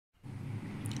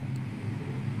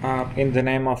In the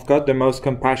name of God, the most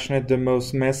compassionate, the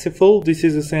most merciful. This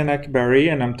is Hussein Akbari,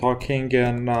 and I'm talking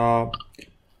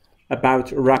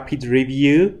about rapid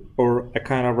review, or a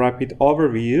kind of rapid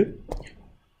overview.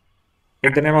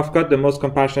 In the name of God, the most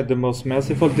compassionate, the most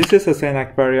merciful. This is Hussein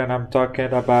Akbari, and I'm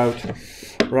talking about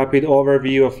rapid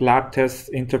overview of lab test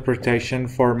interpretation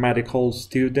for medical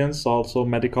students, also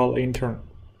medical intern.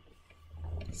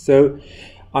 So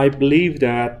I believe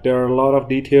that there are a lot of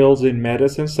details in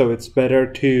medicine, so it's better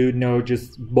to know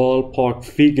just ballpark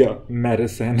figure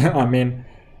medicine. I mean,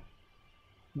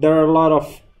 there are a lot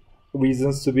of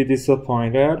reasons to be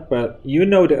disappointed, but you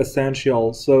know the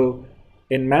essentials. So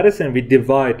in medicine, we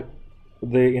divide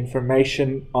the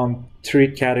information on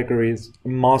 3 categories: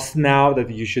 must know, that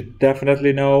you should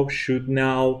definitely know; should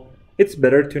know, it's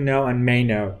better to know; and may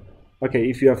know. Okay,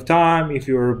 if you have time, if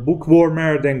you're a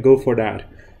bookwormer, then go for that.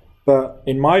 But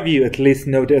in my view, at least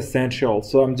know the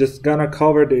essentials. So I'm just gonna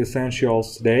cover the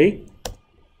essentials today.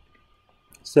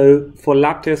 So for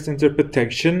lab test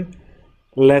interpretation,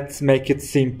 let's make it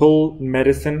simple.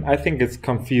 Medicine, I think it's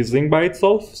confusing by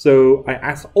itself. So I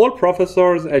ask all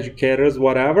professors, educators,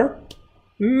 whatever,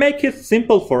 make it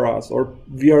simple for us, or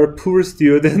we are poor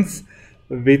students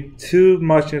with too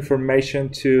much information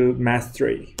to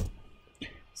mastery.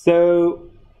 So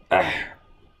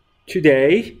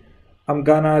today I'm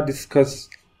gonna discuss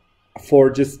for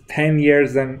just 10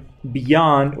 years and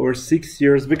beyond, or 6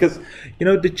 years, because you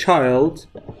know the child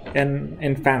and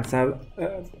infants have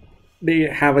they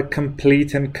have a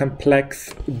complete and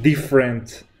complex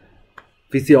different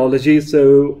physiology.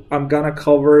 So I'm gonna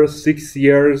cover 6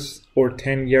 years or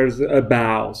 10 years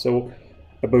about. So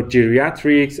about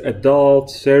geriatrics, adult,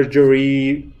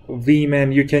 surgery,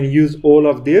 women, you can use all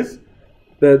of this,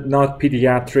 but not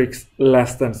pediatrics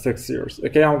less than 6 years.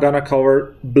 Okay, I'm gonna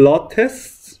cover blood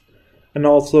tests and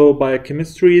also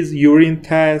biochemistries, urine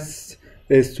tests,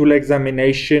 stool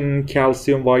examination,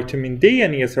 calcium, vitamin D,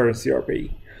 and ESR and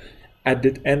CRP. At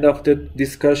the end of the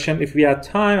discussion, if we have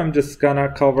time, I'm just gonna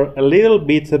cover a little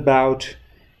bit about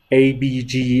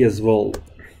ABG as well.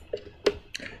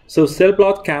 So cell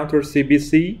blood count, or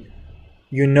CBC,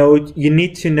 you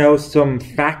need to know some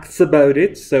facts about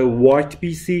it. So white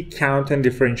BC count and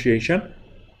differentiation,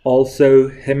 also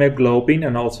hemoglobin,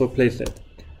 and also platelet.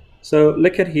 So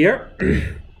look at here.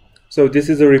 So this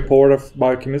is a report of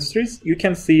biochemistries. You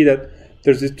can see that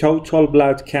there's a total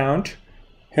blood count,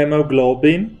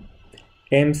 hemoglobin,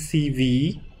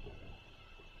 MCV.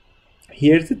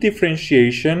 Here's the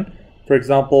differentiation. For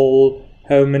example,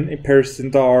 how many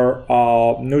percent are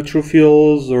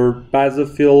neutrophils or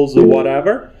basophils or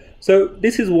whatever. So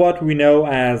this is what we know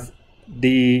as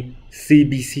the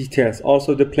CBC test.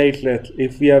 Also the platelet,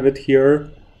 if we have it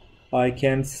here, I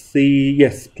can see,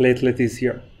 yes, platelet is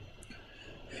here.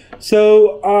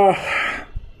 So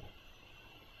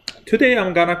today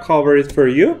I'm gonna cover it for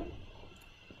you.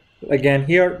 Again,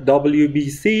 here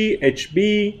WBC,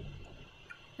 HB,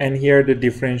 and here the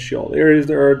differential. Here is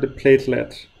the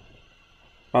platelet.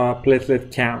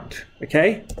 Platelet count.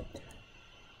 Okay,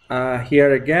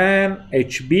 here again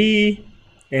HB,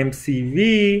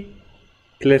 MCV,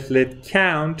 platelet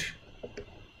count,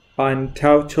 and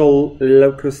total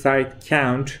leukocyte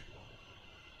count.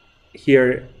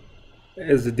 Here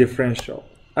is the differential.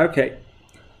 Okay,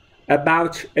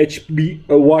 about HB,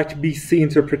 white BC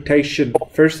interpretation.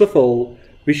 First of all,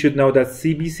 we should know that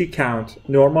CBC count,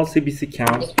 normal CBC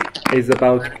count, is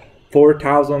about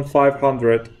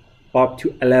 4,500 up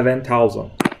to 11,000.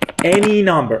 Any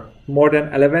number more than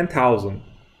 11,000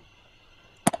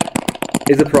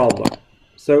 is a problem.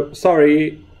 So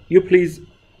sorry, you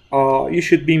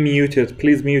should be muted.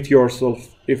 Please mute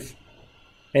yourself if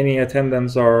any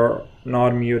attendants are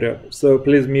not muted. So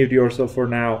please mute yourself for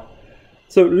now.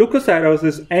 So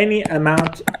leukocytosis, any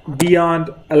amount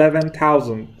beyond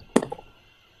 11,000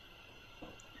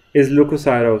 is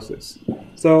leukocytosis.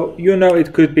 So you know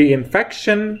it could be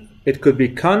infection, it could be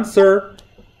cancer,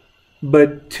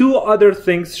 but 2 other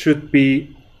things should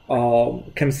be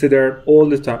considered all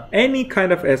the time. Any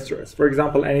kind of stress, for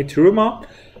example, any trauma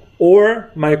or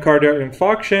myocardial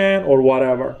infarction or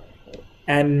whatever,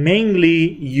 and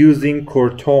mainly using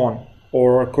cortisone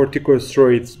or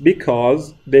corticosteroids,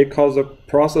 because they cause a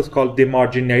process called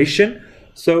demargination.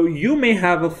 So you may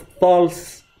have a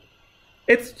false,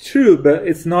 it's true, but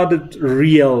it's not a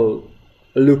real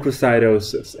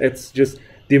leukocytosis. It's just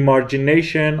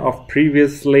demargination of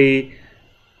previously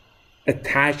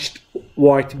attached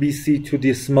white BC to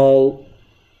the small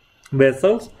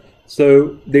vessels.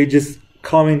 So they just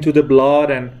come into the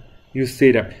blood and you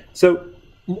see them. So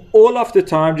all of the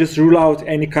time, just rule out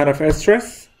any kind of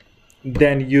stress,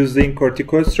 then using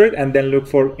corticosteroid, and then look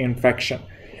for infection.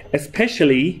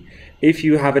 especially if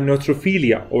you have a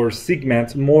neutrophilia or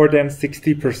segment more than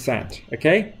 60%,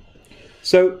 okay?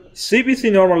 So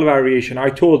CBC normal variation, I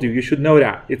told you should know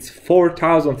that. It's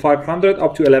 4,500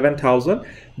 up to 11,000,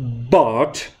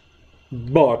 but,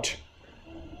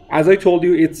 as I told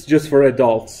you, it's just for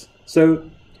adults. So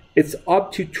it's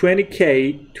up to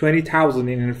 20K, 20,000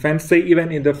 in infancy.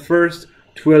 Even in the first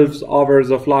 12 hours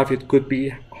of life, it could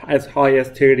be as high as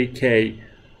 30K.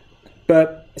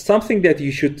 But something that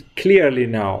you should clearly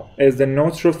know is the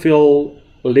neutrophil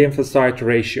lymphocyte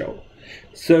ratio.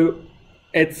 So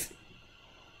it's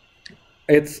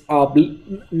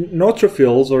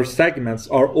neutrophils or segments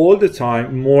are all the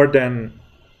time more than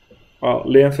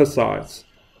lymphocytes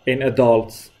in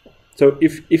adults. So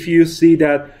if you see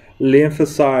that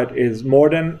lymphocyte is more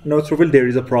than neutrophil, there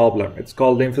is a problem. It's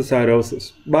called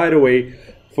lymphocytosis. By the way,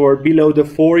 for below the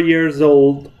 4 years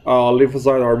old,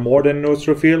 lymphocytes are more than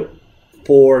neutrophil.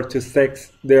 4 to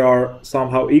 6, they are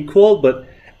somehow equal, but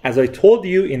as I told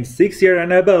you, in 6 years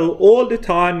and above, all the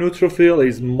time neutrophil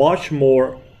is much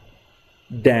more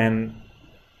than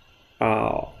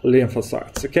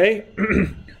lymphocytes, okay?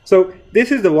 So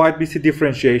this is the white BC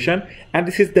differentiation, and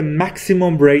this is the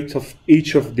maximum rate of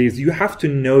each of these. You have to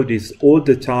know this all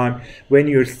the time when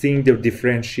you're seeing the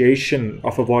differentiation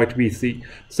of a white BC.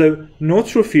 So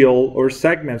neutrophil or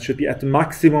segment should be at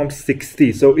maximum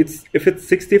 60. So if it's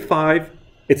 65,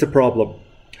 it's a problem.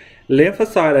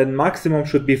 Lymphocyte at maximum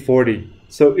should be 40.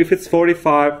 So if it's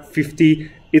 45,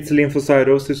 50, it's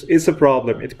lymphocytosis, is a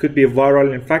problem. It could be a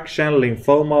viral infection,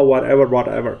 lymphoma,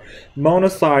 whatever.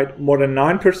 Monocyte more than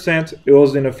 9%,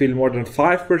 eosinophil more than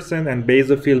 5%, and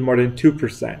basophil more than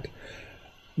 2%.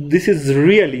 This is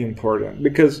really important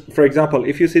because, for example,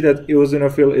 if you see that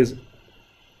eosinophil is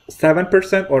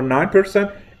 7% or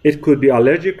 9%, it could be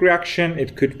allergic reaction,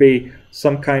 it could be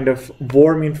some kind of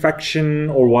worm infection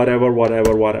or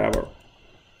whatever.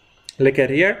 Look at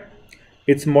here,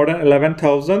 it's more than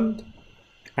 11,000.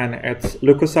 And it's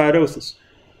leukocytosis.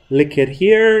 Look at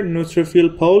here,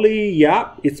 neutrophil poly,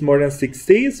 yeah, it's more than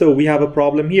 60, so we have a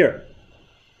problem here.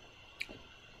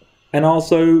 And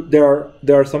also there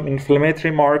are some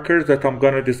inflammatory markers that I'm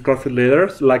going to discuss later,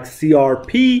 so like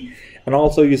CRP, and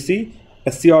also you see a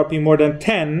CRP more than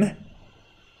 10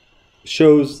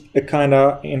 shows a kind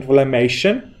of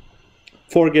inflammation.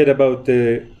 Forget about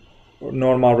the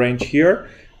normal range here.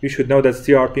 You should know that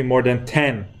CRP more than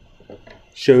 10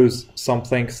 shows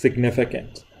something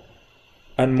significant,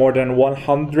 and more than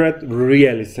 100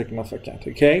 really significant,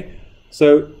 okay?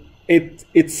 So it's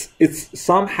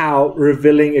somehow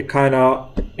revealing a kind of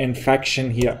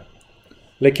infection here.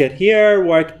 Look at here,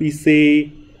 white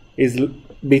BC is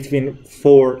between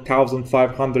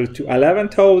 4,500 to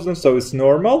 11,000, so it's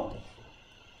normal.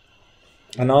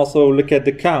 And also look at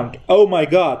the count. Oh my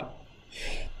god,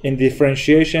 in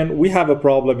differentiation we have a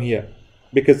problem here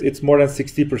because it's more than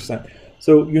 60%.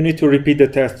 So you need to repeat the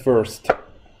test first.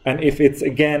 And if it's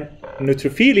again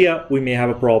neutrophilia, we may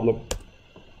have a problem.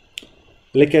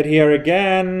 Look at here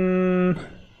again.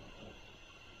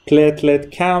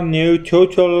 Platelet count, new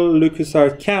total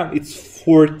leukocyte count, it's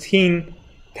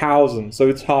 14,000. So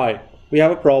it's high. We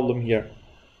have a problem here.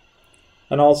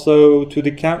 And also to the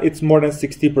count, it's more than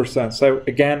 60%. So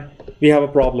again, we have a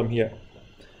problem here.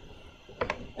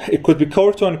 It could be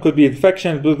cortisone, it could be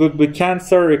infection, it could be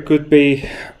cancer, it could be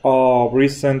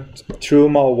recent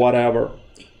trauma or whatever.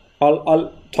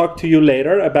 I'll talk to you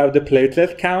later about the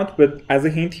platelet count, but as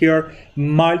a hint here,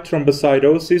 mild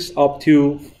thrombocytosis up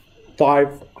to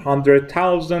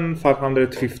 500,000,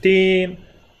 515,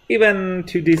 even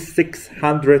to the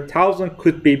 600,000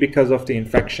 could be because of the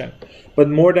infection. But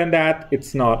more than that,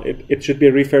 it's not. It should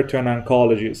be referred to an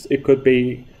oncologist. It could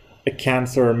be a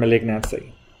cancer or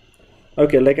malignancy.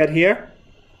 Okay, look at here.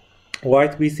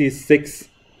 White BC is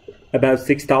about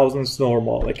 6,000 is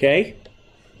normal, okay?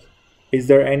 Is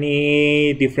there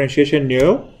any differentiation?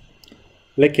 No.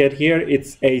 Look at here,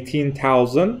 it's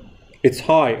 18,000. It's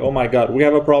high, oh my god, we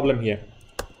have a problem here.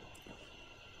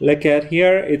 Look at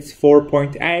here, it's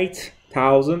 4.8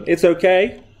 thousand, it's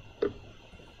okay.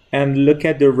 And look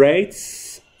at the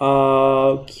rates,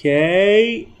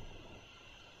 okay.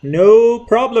 No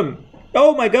problem.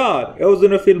 Oh my god,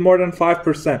 eosinophil more than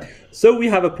 5%. So we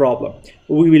have a problem.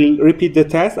 We will repeat the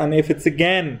test, and if it's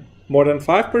again more than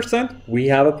 5%, we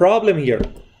have a problem here.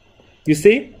 You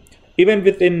see, even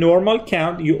with a normal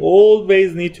count, you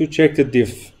always need to check the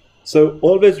diff. So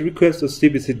always request a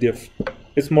CBC diff.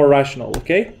 It's more rational,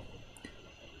 okay?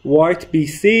 White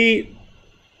BC,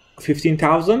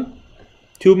 15,000.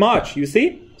 Too much, you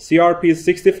see? CRP is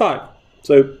 65.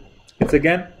 So it's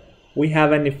again, we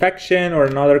have an infection or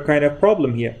another kind of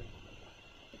problem here.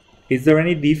 Is there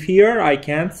any diff here? I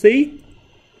can't see.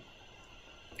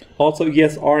 Also,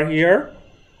 yes, R here.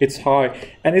 It's high,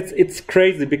 and it's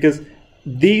crazy because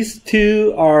these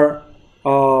two are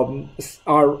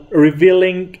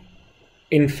revealing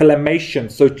inflammation.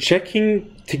 So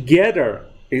checking together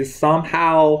is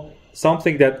somehow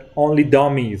something that only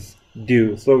dummies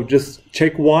do. So just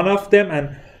check one of them,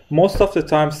 and most of the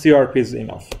time CRP is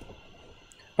enough.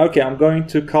 Okay, I'm going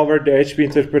to cover the HP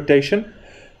interpretation.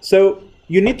 So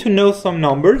you need to know some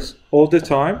numbers all the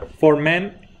time. For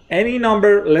men, any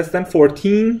number less than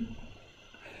 14.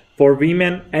 For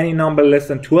women, any number less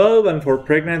than 12. And for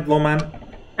pregnant women,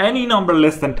 any number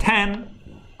less than 10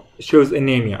 shows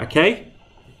anemia, okay?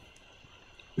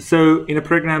 So in a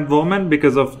pregnant woman,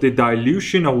 because of the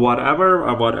dilution or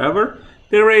whatever,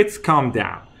 the rates come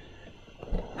down.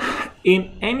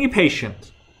 In any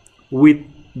patient with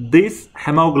these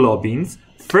hemoglobins,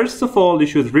 first of all, you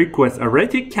should request a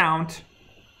retic count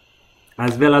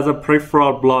as well as a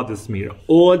peripheral blood smear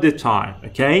all the time,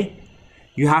 okay?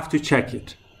 You have to check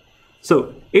it.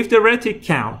 So if the retic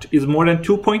count is more than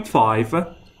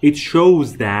 2.5, it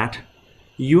shows that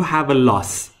you have a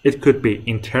loss. It could be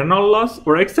internal loss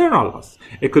or external loss.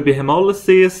 It could be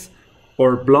hemolysis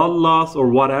or blood loss or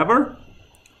whatever.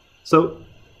 So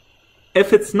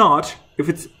if it's not, if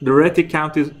the retic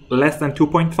count is less than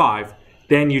 2.5,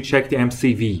 then you check the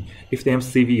MCV. If the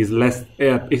MCV is less,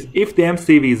 if the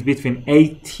MCV is between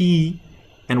 80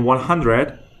 and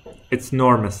 100, it's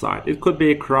normal side. It could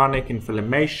be a chronic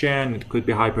inflammation, it could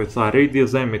be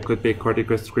hyperthyroidism, it could be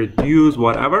corticosteroid use,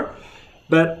 whatever.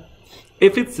 But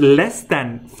if it's less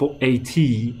than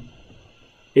 80,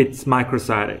 it's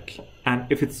microcytic. And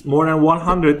if it's more than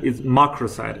 100, it's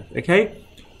macrocytic, okay?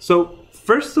 So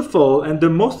first of all, and the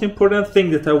most important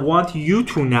thing that I want you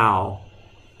to know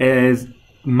is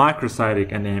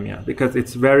microcytic anemia, because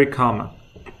it's very common.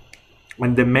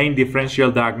 And the main differential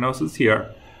diagnosis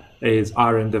here is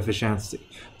iron deficiency.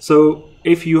 So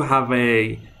if you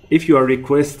are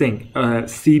requesting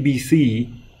CBC,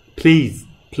 please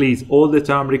all the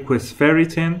time request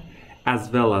ferritin as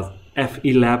well as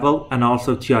Fe level and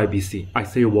also TIBC. I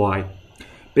say why?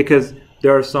 Because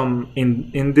there are some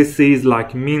indices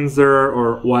like Minzer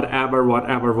or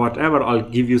whatever. I'll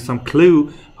give you some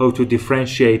clue how to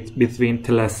differentiate between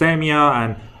thalassemia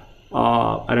and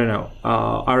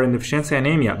iron deficiency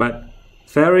anemia. But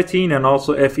ferritin and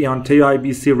also Fe on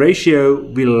TIBC ratio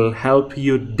will help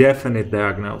you definite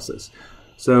diagnosis.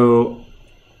 So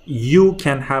you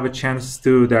can have a chance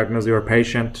to diagnose your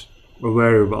patient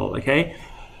very well, okay?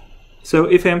 So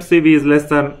if MCV is less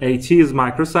than 80 is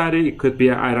microcytic, it could be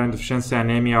iron deficiency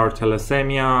anemia or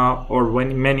thalassemia or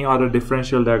many other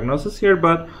differential diagnoses here,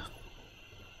 but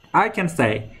I can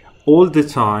say all the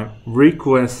time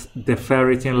request the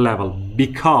ferritin level,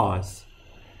 because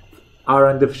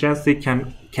iron deficiency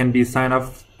can be a sign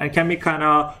of, and can be kind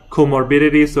of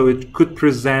comorbidity, so it could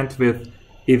present with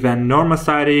even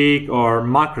normocytic or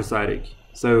macrocytic.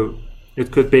 So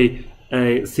it could be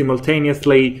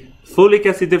simultaneously folic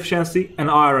acid deficiency and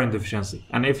iron deficiency,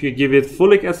 and if you give it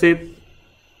folic acid,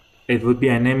 it would be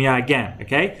anemia again,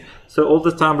 okay? So all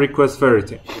the time request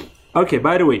ferritin. Okay,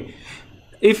 by the way,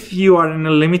 if you are in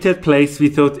a limited place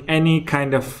without any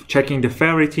kind of checking the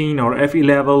ferritin or Fe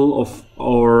level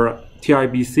or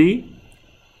TIBC,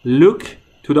 look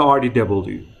to the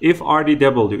RDW. If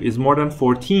RDW is more than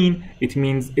 14, it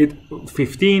means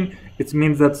 15, it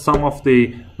means that some of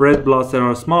the red blood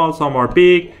cells are small, some are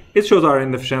big. It shows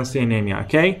iron deficiency anemia,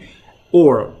 okay?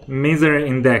 Or Minzer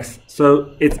index,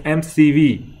 so its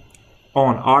MCV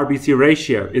on RBC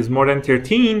ratio is more than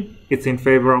 13, it's in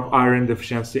favor of iron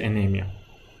deficiency anemia.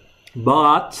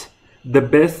 But the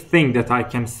best thing that I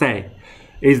can say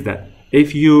is that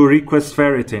if you request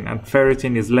ferritin and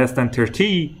ferritin is less than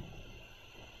 30,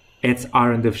 it's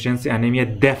iron deficiency anemia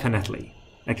definitely,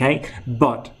 okay?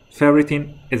 But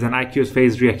ferritin is an acute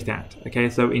phase reactant, okay?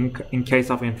 So in case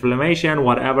of inflammation,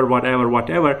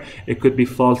 whatever, it could be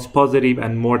false positive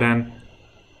and more than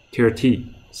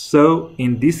 30. So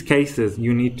in these cases,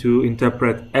 you need to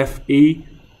interpret Fe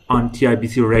on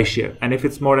TIBC ratio. And if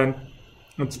it's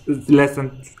less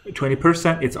than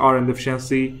 20%, it's iron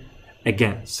deficiency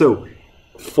again. So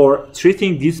for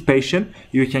treating this patient,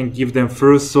 you can give them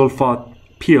ferrous sulfate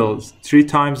pills 3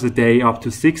 times a day up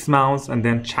to 6 months, and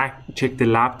then check the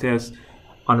lab test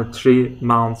on a 3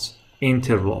 months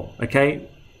interval, okay?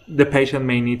 The patient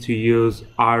may need to use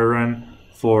iron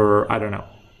for,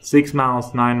 6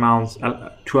 months, 9 months,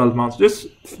 12 months. Just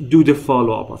do the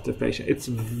follow-up of the patient. It's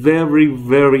very,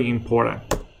 very important.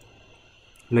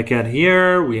 Look at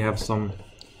here, we have some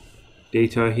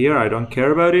data here. I don't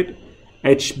care about it.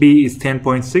 HB is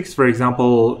 10.6, for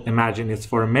example, imagine it's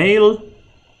for a male,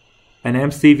 and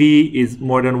MCV is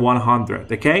more than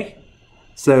 100, okay?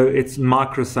 So it's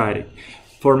macrocytic.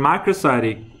 For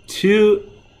macrocytic, two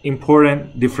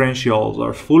important differentials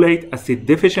are folate acid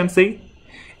deficiency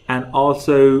and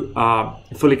also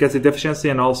folic acid deficiency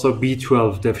and also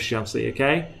B12 deficiency,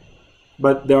 okay?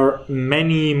 But there are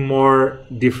many more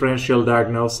differential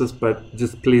diagnoses, but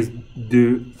just please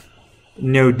do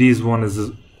know this one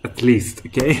is at least,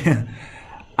 okay?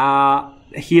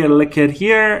 Here, look at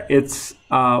here, it's,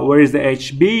 where is the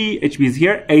HB? HB is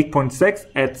here, 8.6,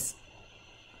 it's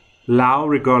low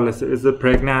regardless, is it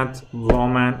pregnant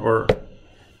woman or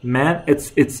man,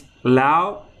 it's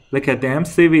low. Look at the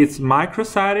MCV, it's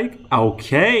microcytic,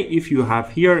 okay. If you have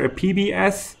here a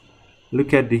PBS,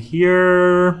 look at the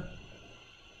here,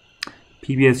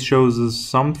 PBS shows us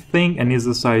something,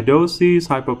 anisocyadosis,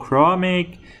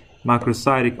 hypochromic,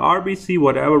 macrocytic RBC,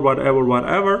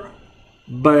 whatever.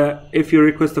 But if you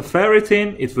request a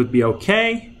ferritin, it would be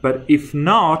okay. But if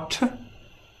not,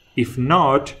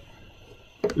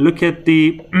 look at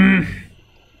the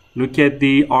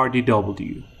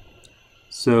RDW.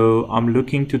 So I'm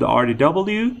looking to the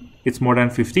RDW. It's more than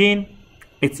 15.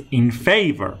 It's in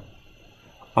favor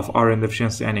of iron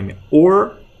deficiency anemia,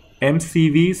 or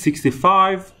MCV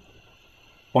 65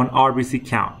 on RBC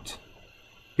count.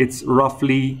 It's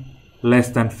roughly less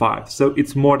than 5. So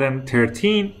it's more than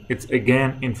 13. It's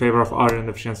again in favor of iron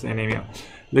deficiency anemia.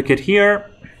 Look at here.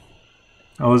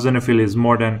 Eosinophil is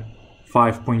more than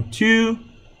 5.2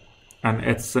 and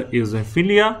it's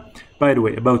eosinophilia. By the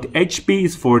way, about HB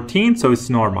is 14, so it's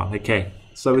normal, okay?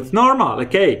 So it's normal,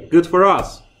 okay, good for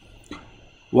us.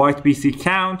 White BC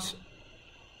count,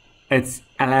 it's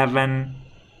 11,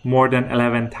 more than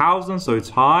 11,000, so it's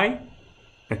high,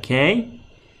 okay?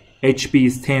 HB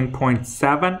is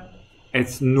 10.7,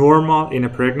 it's normal in a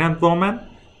pregnant woman,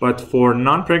 but for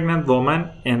non-pregnant woman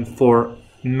and for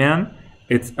men,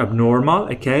 it's abnormal,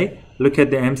 okay? Look at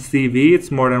the MCV,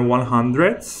 it's more than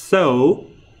 100, so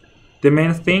the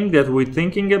main thing that we're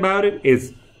thinking about it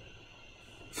is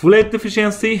folate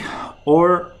deficiency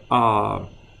or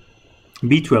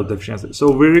B12 deficiency.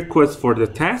 So we request for the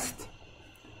test.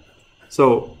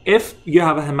 So if you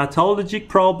have a hematologic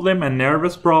problem, a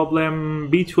nervous problem,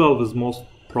 B12 is most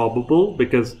probable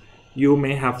because you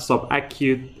may have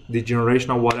subacute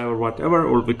degeneration or whatever,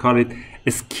 or we call it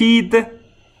a SCID.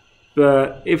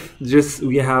 But if just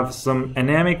we have some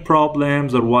anemic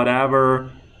problems or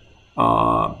whatever,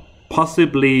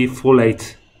 possibly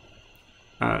folate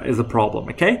is a problem,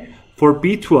 okay? For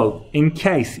B12, in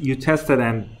case you tested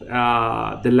and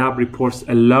the lab reports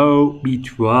a low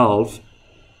B12,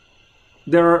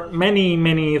 there are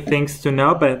many things to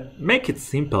know, but make it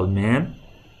simple, man.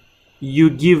 You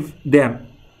give them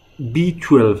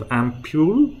B12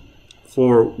 ampule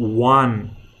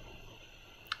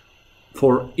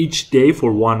for each day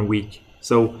for 1 week.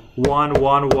 So one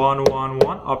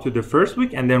up to the first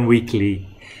week, and then weekly.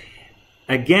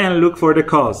 Again, look for the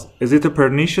cause. Is it a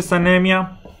pernicious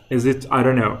anemia? Is it, I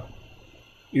don't know,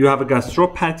 you have a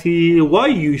gastropathy? Why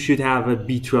you should have a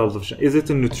B12 deficiency? Is it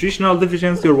a nutritional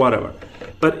deficiency or whatever?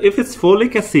 But if it's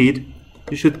folic acid,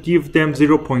 you should give them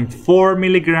 0.4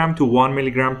 milligram to 1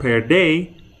 milligram per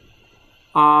day.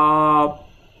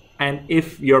 And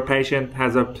if your patient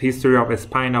has a history of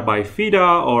spina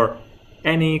bifida or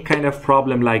any kind of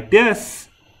problem like this,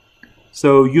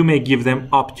 so you may give them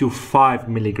up to 5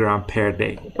 milligram per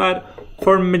day. But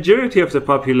for majority of the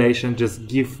population, just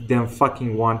give them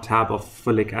fucking 1 tab of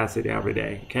folic acid every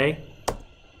day, okay?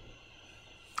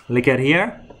 Look at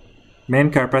here.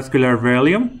 Main corpuscular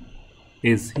volume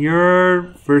is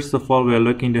here. First of all, we are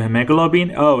looking to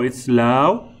hemoglobin. Oh, it's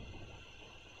low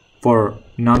for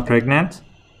non-pregnant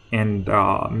and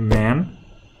men.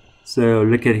 So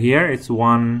look at here, it's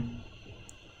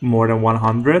more than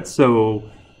 100. So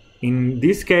in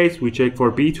this case, we check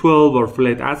for B12 or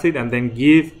folate acid and then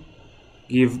give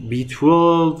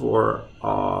B12 or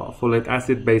folate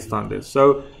acid based on this.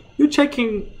 So you're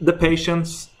checking the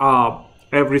patients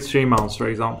every 3 months, for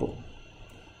example.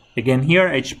 Again here,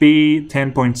 HB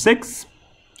 10.6,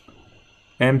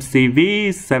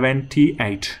 MCV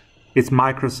 78. It's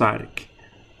microcytic.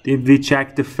 Did we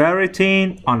check the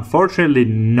ferritin? Unfortunately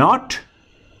not.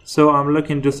 So I'm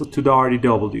looking just to the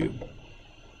RDW.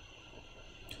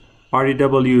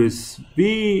 RDW is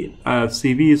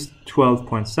CV is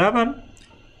 12.7.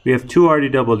 We have 2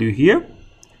 RDW here.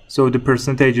 So the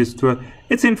percentage is 12.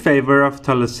 It's in favor of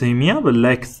thalassemia, but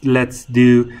let's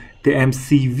do the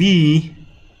MCV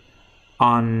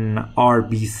on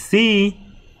RBC,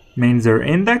 Mainzer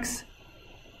index.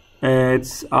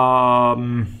 It's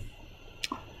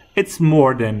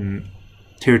more than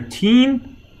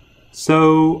 13,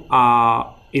 so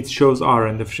it shows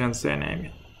iron deficiency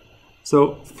anemia.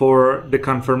 So for the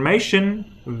confirmation,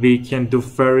 we can do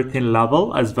ferritin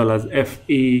level as well as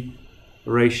Fe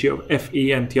ratio,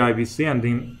 Fe and TIBC, and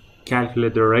then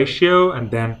calculate the ratio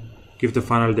and then give the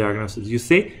final diagnosis. You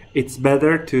see, it's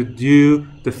better to do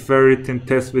the ferritin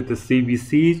test with the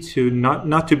CBC to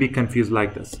not to be confused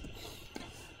like this.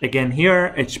 Again,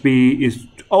 here HB is,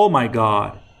 oh my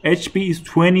god, HB is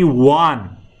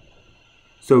 21.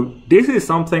 So this is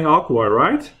something awkward,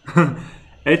 right?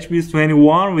 HB is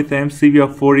 21 with MCV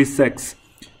of 46.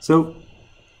 So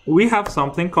we have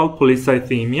something called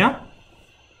polycythemia.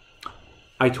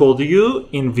 I told you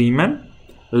in women,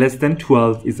 less than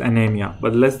 12 is anemia,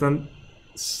 but less than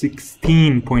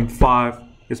 16.5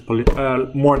 is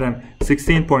more than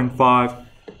 16.5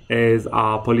 is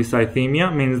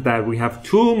polycythemia, means that we have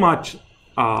too much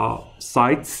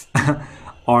cytes,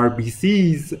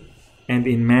 RBCs, and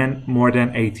in men more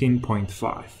than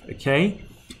 18.5. Okay,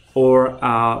 or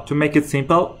to make it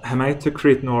simple,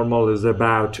 hematocrit normal is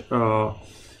about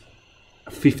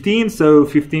 15, so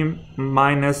 15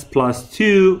 minus plus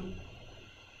 2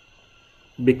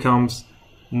 becomes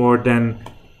more than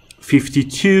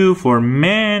 52 for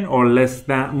men, or less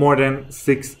than more than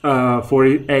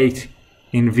 48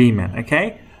 in women.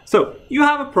 Okay, so you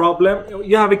have a problem,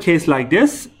 you have a case like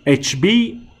this.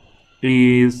 HB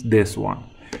is this one.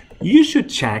 You should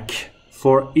check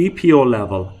for EPO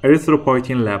level,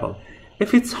 erythropoietin level.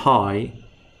 If it's high,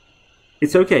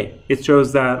 it's okay. It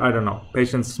shows that, I don't know,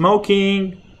 patient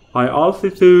smoking, high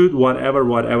altitude, whatever,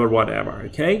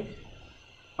 okay?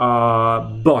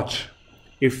 But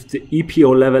if the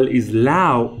EPO level is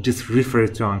low, just refer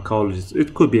it to oncologist.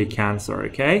 It could be a cancer,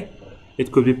 okay?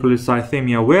 It could be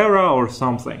polycythemia vera or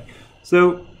something.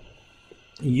 So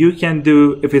you can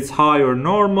do, if it's high or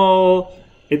normal,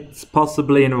 it's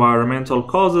possibly environmental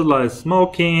causes like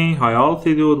smoking, high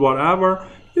altitude, whatever.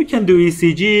 You can do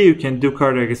ECG, you can do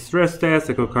cardiac stress test,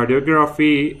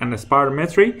 echocardiography, and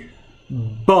spirometry.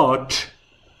 But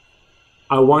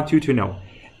I want you to know,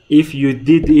 if you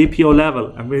did the EPO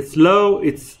level and it's low,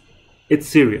 it's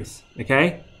serious,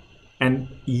 okay? And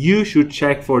you should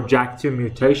check for JAK2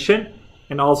 mutation.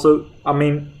 And also, I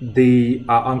mean, the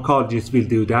oncologist will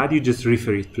do that. You just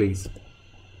refer it, please.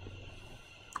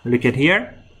 Look at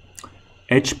here.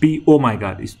 HB, oh my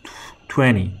god, is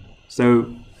 20. So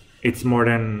it's more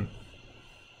than,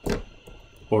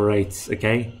 or rates,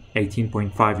 okay?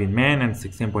 18.5 in men and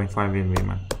 16.5 in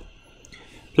women.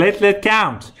 Platelet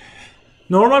count.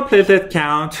 Normal platelet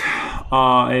count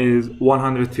is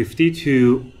 150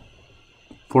 to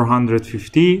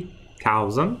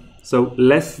 450,000. So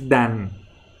less than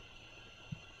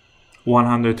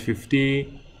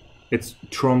 150, it's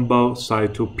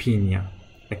thrombocytopenia.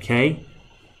 Okay.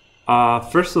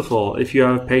 First of all, if you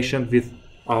have a patient with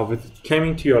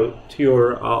coming to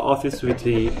your office with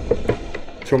the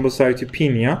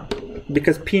thrombocytopenia,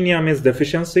 because penia means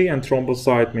deficiency and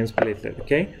thrombocyte means platelet.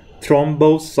 Okay.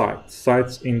 Thrombocytes,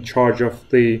 sites in charge of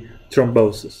the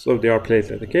thrombosis, so they are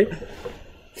platelet. Okay.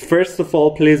 First of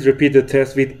all, please repeat the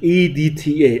test with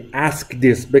EDTA. Ask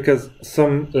this because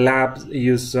some labs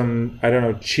use some, I don't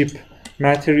know, cheap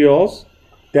materials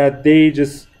that they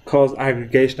just cause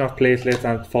aggregation of platelets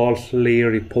and falsely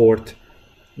report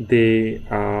the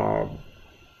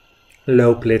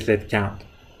low platelet count.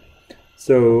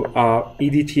 So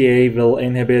EDTA will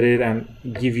inhibit it and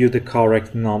give you the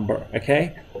correct number.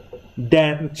 Okay.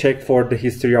 Then check for the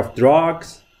history of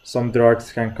drugs. Some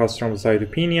drugs can cause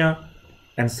thrombocytopenia.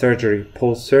 And surgery,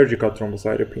 post-surgical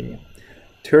thrombocytopenia.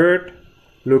 Third,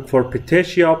 look for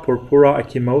petechiae, purpura,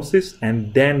 ecchymosis,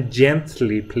 and then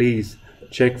gently, please,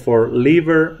 check for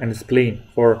liver and spleen,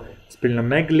 for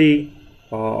splenomegaly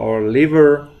or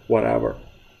liver, whatever.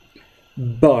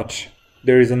 But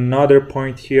there is another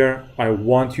point here I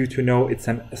want you to know, it's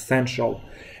an essential.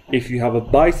 If you have a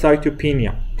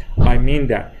bicytopenia, I mean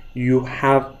that you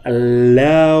have a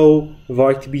low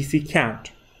Vit BC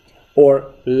count,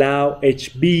 or low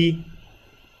HB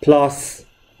plus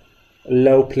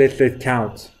low platelet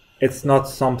count. It's not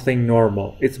something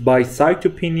normal. It's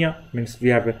bicytopenia, means we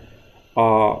have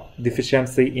a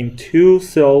deficiency in 2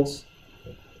 cells,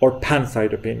 or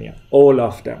pancytopenia, all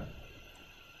of them.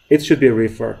 It should be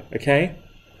referred, okay?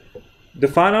 The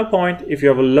final point, if you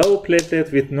have a low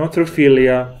platelet with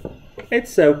neutrophilia,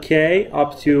 it's okay,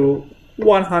 up to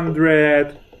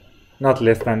 100, not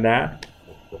less than that.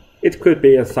 It could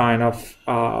be a sign of,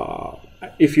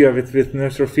 if you have it with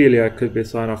neutrophilia, it could be a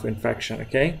sign of infection,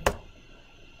 okay?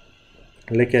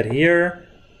 Look at here.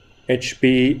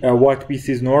 HB, Vit BC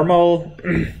is normal.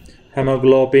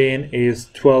 Hemoglobin is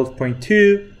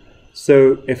 12.2.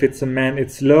 So if it's a man,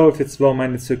 it's low. If it's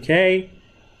woman, it's okay.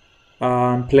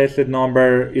 Platelet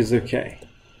number is okay.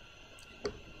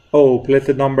 Oh,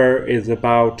 platelet number is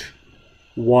about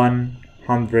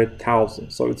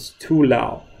 100,000, so it's too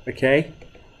low. Okay.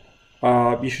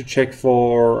 You should check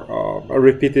for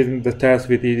repeating the test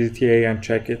with EDTA and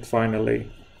check it finally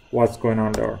what's going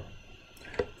on there.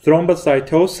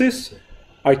 Thrombocytosis,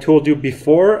 I told you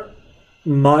before,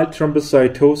 mild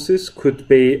thrombocytosis could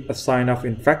be a sign of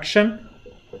infection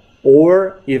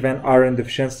or even iron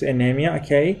deficiency anemia.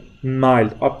 Okay,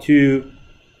 mild up to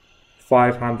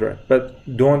 500, but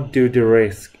don't do the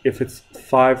risk. If it's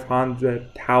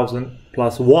 500,000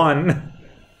 plus 1,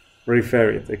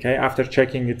 refer it. Okay, after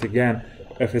checking it again,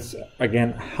 if it's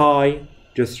again high,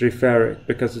 just refer it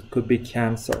because it could be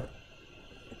cancer.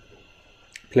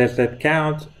 Platelet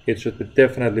count, it should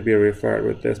definitely be referred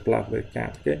with this platelet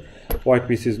count. Okay, white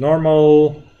PC is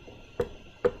normal.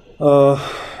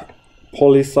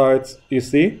 Polycytes, you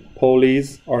see,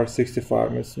 polys are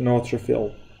 65. It's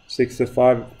neutrophil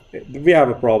 65. We have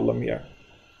a problem here.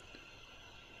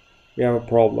 We have a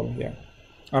problem here.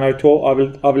 And I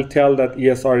will tell that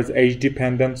ESR is age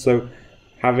dependent, so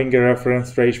having a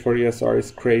reference range for ESR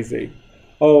is crazy.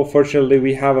 Oh, fortunately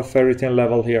we have a ferritin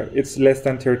level here. It's less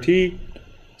than 30,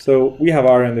 so we have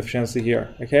iron deficiency here.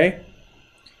 Okay.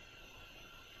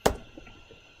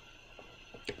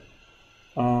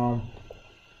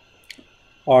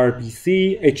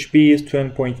 RBC, HB is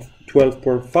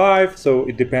 12.5, so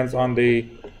it depends on the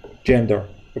gender.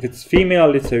 If it's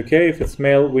female, it's okay. If it's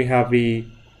male, we have the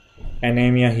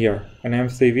anemia here. An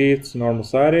MCV, it's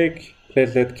normocytic.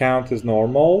 Platelet count is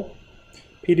normal.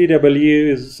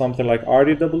 PDW is something like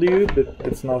RDW, but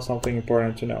it's not something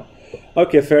important to know.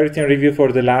 Okay, ferritin review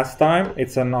for the last time.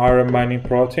 It's an iron binding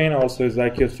protein, also is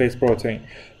acute phase protein.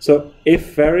 So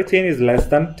if ferritin is less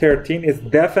than 13, it's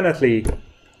definitely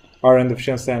iron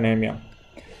deficiency anemia.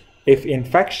 If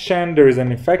infection, there is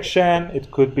an infection, it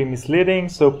could be misleading.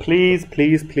 So please,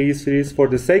 please, please, please, for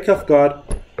the sake of God,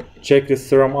 check the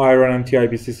serum iron and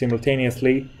TIBC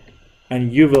simultaneously,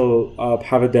 and you will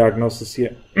have a diagnosis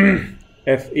here.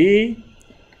 FE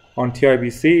on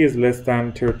TIBC is less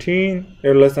than 13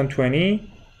 or less than 20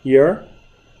 here,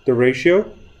 the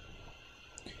ratio.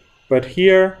 But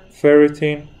here,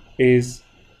 ferritin is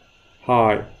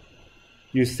high.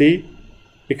 You see,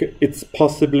 it's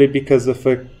possibly because of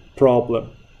a problem.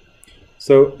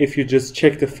 So if you just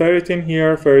check the ferritin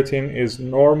here, ferritin is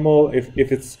normal. If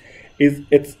it's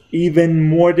even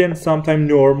more than sometimes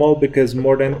normal, because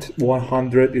more than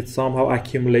 100, it's somehow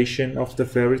accumulation of the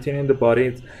ferritin in the body.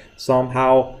 It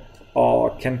somehow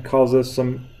can cause us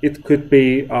some, it could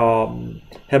be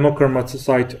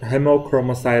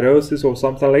hemochromatosis or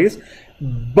something like this.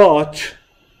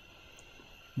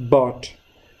 But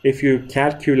if you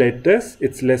calculate this,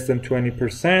 it's less than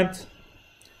 20%,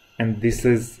 and this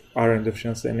is iron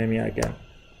deficiency anemia again.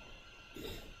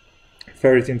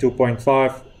 Ferritin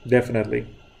 2.5, definitely.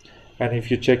 And if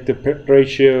you check the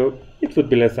ratio, it would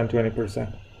be less than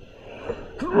 20%.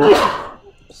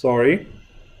 Sorry.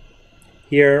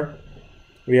 Here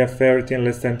we have ferritin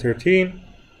less than 13.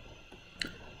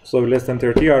 So less than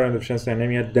 30, iron deficiency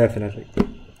anemia, definitely.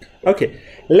 Okay,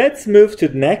 let's move to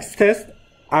the next test.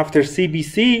 After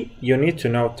CBC, you need to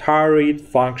know thyroid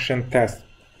function test.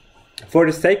 For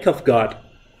the sake of God,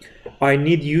 I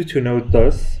need you to know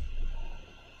this.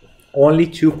 Only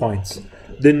 2 points.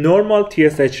 The normal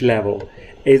TSH level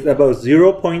is about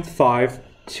 0.5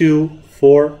 to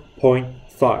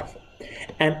 4.5.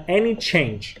 And any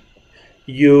change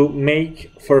you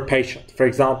make for a patient, for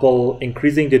example,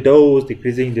 increasing the dose,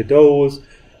 decreasing the dose,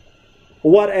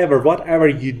 whatever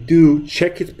you do,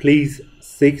 check it please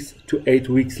 6 to 8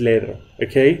 weeks later.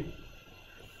 Okay,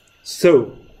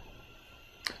 so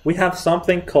we have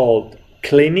something called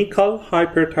clinical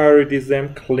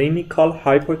hyperthyroidism, clinical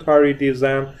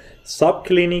hypothyroidism,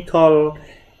 subclinical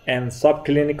and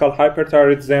subclinical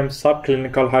hyperthyroidism,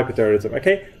 subclinical hypothyroidism.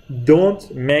 Okay,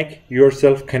 don't make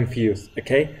yourself confused.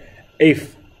 Okay,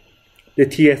 if the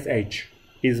TSH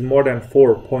is more than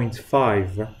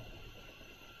 4.5,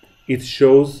 it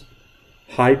shows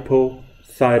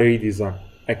hypothyroidism.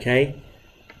 Okay,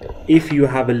 if you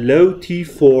have a low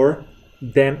T4,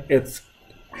 then it's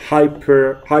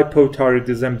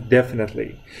hypothyroidism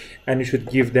definitely, and you should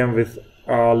give them with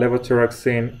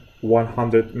levothyroxine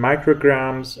 100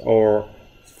 micrograms or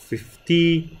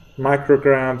 50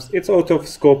 micrograms. It's out of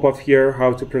scope of here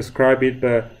how to prescribe it,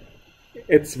 but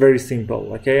it's very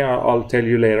simple. Okay, I'll tell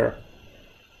you later.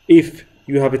 If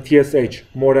you have a TSH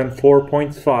more than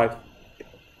 4.5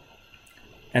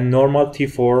 and normal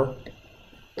T4,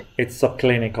 it's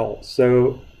subclinical,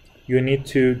 so you need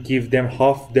to give them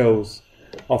half dose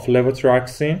of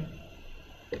levothyroxine.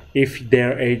 If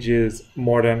their age is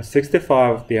more than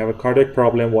 65, they have a cardiac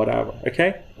problem, whatever,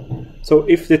 okay? So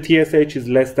if the TSH is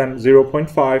less than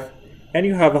 0.5 and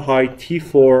you have a high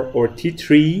T4 or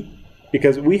T3,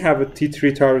 because we have a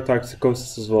T3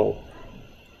 thyrotoxicosis as well,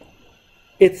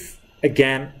 it's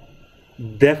again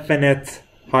definite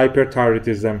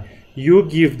hyperthyroidism. You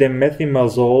give them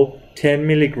methimazole 10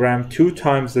 milligram 2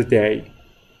 times a day.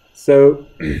 So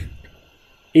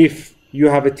if you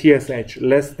have a TSH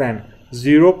less than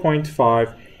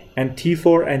 0.5 and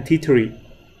T4 and T3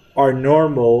 are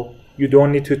normal, you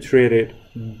don't need to treat it.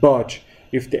 But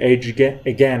if the age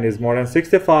again is more than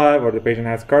 65 or the patient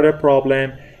has cardiac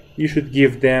problem, you should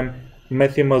give them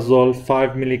methimazole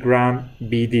 5 milligram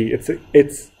BD.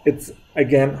 It's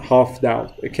again half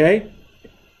dose, okay?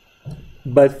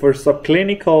 But for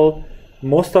subclinical,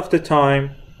 most of the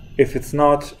time, if it's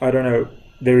not, I don't know,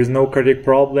 there is no cardiac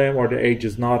problem or the age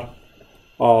is not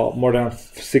more than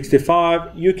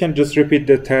 65, you can just repeat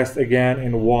the test again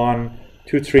in 1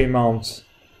 to 3 months.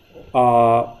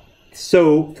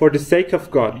 So for the sake of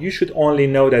God, you should only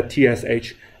know that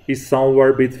TSH is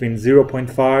somewhere between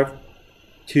 0.5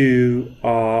 to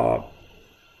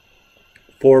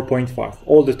 4.5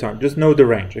 all the time. Just know the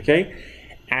range, okay?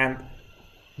 And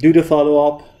do the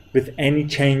follow-up with any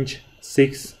change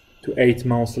 6 to 8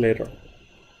 months later.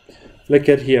 Look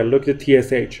at here, look at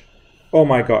TSH. Oh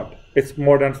my God, it's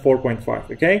more than 4.5,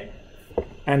 okay?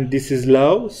 And this is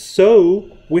low, so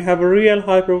we have a real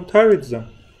hyperthyroidism.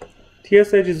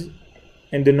 TSH is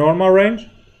in the normal range,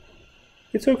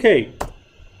 it's okay.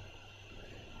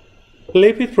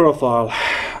 Lipid profile.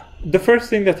 The first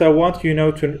thing that I want you to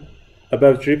know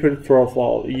about lipid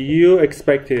profile, you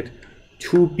expect it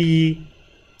to be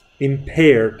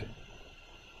impaired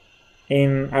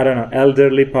in, I don't know,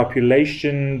 elderly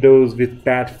population, those with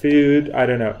bad food, I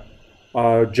don't know,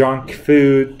 junk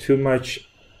food, too much,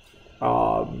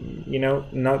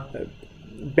 not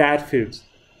bad foods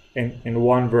in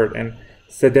one word, and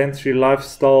sedentary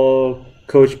lifestyle,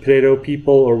 Coach Plato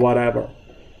people or whatever.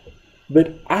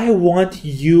 But I want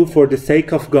you, for the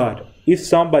sake of God, if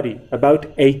somebody about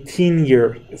 18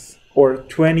 years or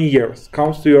 20 years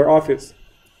comes to your office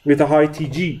with a high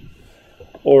TG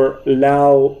or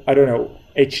low, I don't know,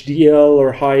 HDL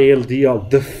or high LDL,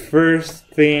 the first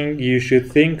thing you should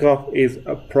think of is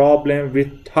a problem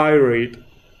with thyroid.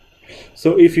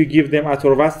 So if you give them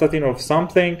atorvastatin or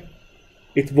something,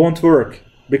 it won't work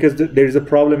because there is a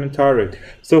problem in thyroid.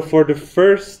 So for the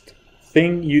first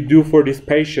thing you do for this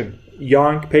patient,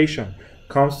 young patient,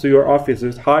 comes to your office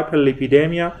with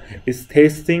hyperlipidemia, is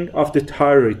testing of the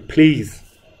thyroid. Please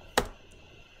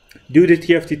do the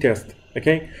TFT test,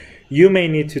 okay? You may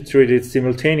need to treat it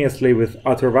simultaneously with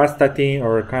atorvastatin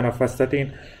or a kind of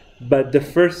vastatin, but the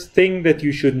first thing that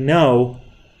you should know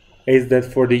is that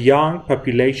for the young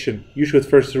population, you should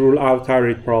first rule out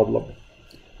thyroid problem.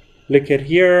 Look at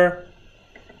here,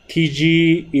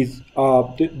 TG is,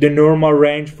 the normal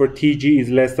range for TG is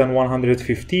less than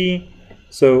 150.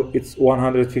 So it's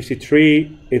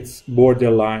 153, it's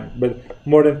borderline, but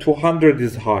more than 200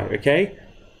 is high, okay?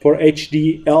 For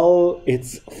HDL,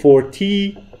 it's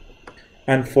 40,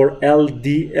 and for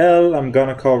LDL, I'm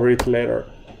gonna cover it later.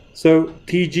 So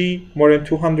TG, more than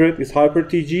 200 is hyper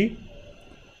TG,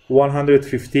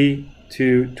 150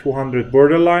 to 200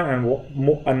 borderline,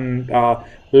 and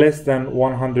less than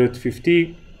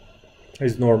 150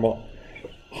 is normal.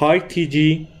 High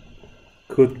TG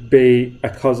could be a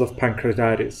cause of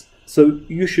pancreatitis, so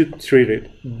you should treat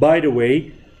it. By the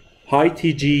way, high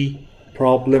TG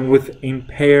problem with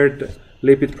impaired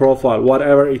lipid profile,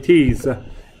 whatever it is,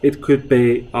 it could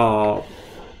be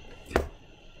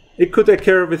it could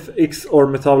occur with X or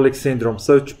metabolic syndrome.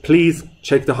 So please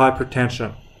check the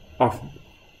hypertension of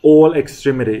all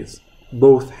extremities,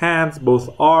 both hands,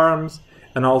 both arms,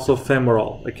 and also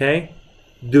femoral, okay?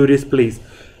 Do this, please.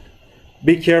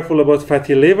 Be careful about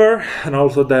fatty liver and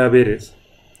also diabetes.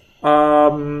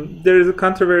 There is a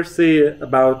controversy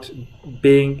about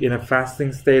being in a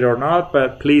fasting state or not,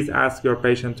 but please ask your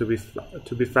patient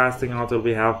to be fasting until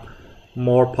we have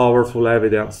more powerful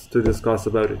evidence to discuss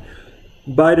about it.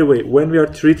 By the way, when we are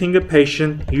treating a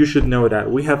patient, you should know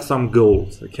that we have some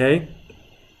goals, okay?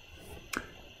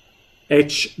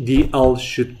 HDL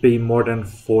should be more than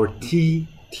 40,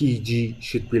 TG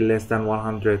should be less than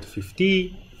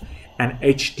 150, and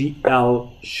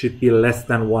HDL should be less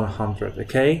than 100,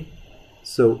 okay?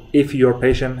 So if your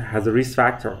patient has a risk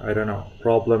factor, I don't know,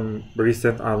 problem,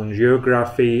 recent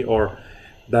angiography or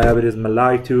diabetes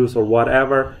mellitus or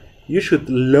whatever, you should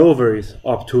lower it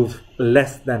up to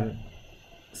less than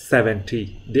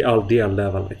 70, the LDL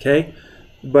level, okay?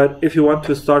 But if you want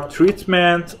to start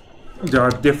treatment, there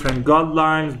are different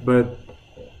guidelines, but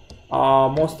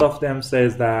most of them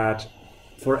says that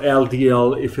for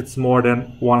LDL, if it's more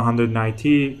than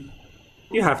 190,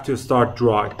 you have to start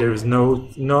drug. There is no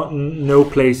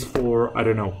place for, I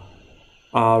don't know,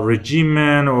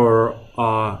 regimen or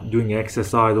doing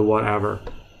exercise or whatever.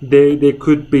 They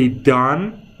could be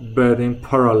done, but in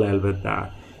parallel with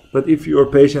that. But if your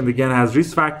patient again has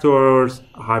risk factors,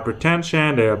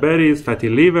 hypertension, diabetes, fatty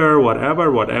liver,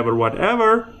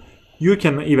 whatever, you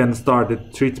can even start the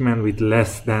treatment with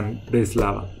less than this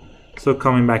level. So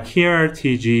coming back here,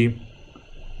 TG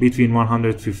between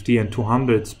 150 and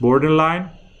 200 is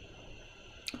borderline.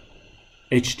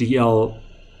 HDL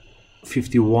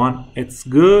 51, it's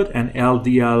good, and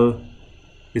LDL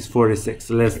is 46,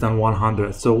 less than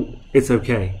 100, so it's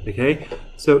okay.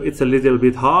 So it's a little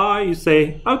bit high. You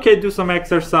say, okay, do some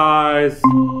exercise,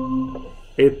 some,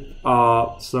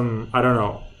 I don't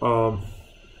know,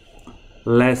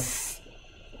 less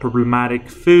problematic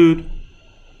food,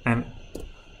 and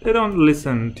they don't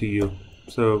listen to you.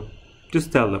 So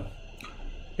just tell them.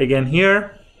 Again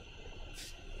here,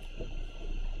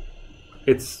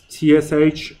 it's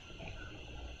TSH.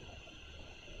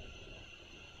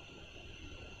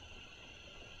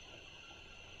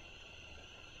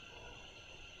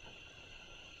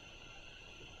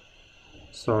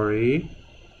 Sorry.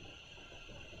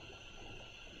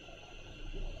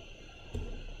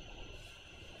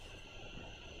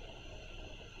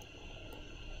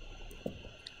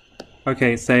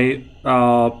 Okay, say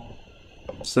so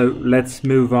let's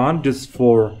move on. Just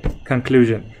for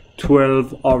conclusion,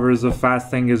 12 hours of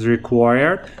fasting is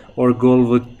required. Our goal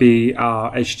would be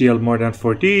HDL more than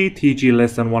 40, TG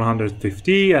less than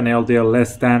 150, and LDL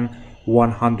less than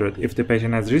 100. If the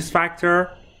patient has risk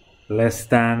factor, less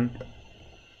than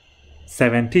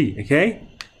 70. Okay,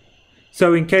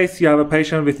 so in case you have a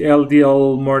patient with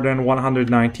LDL more than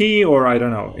 190, or I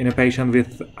don't know, in a patient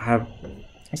with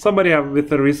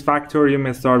with a risk factor, you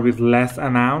may start with less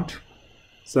amount.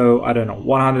 So I don't know,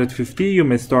 150, you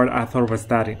may start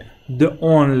atorvastatin. The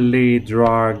only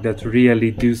drug that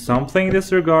really do something in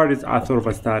this regard is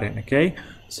atorvastatin. Okay,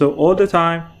 so all the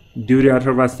time do the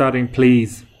atorvastatin,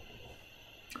 please.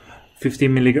 40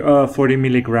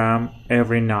 milligram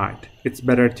every night. It's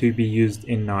better to be used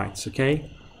in nights, okay,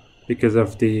 because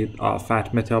of the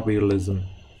fat metabolism.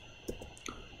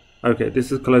 Okay,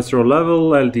 this is cholesterol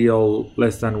level, LDL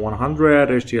less than 100,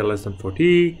 HDL less than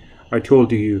 40. I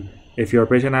told you, if your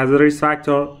patient has a risk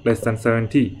factor, less than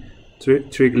 70.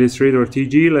 Triglyceride or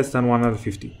TG less than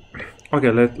 150.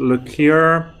 Okay, let's look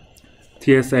here.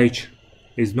 TSH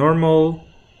is normal.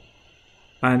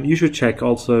 And you should check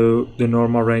also the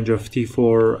normal range of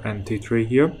T4 and T3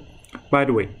 here. By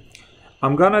the way,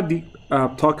 I'm gonna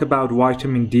talk about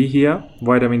vitamin D here,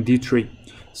 vitamin D3.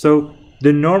 So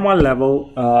the normal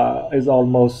level is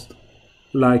almost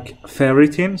like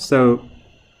ferritin, so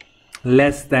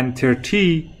less than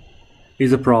 30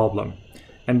 is a problem.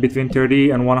 And between 30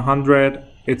 and 100,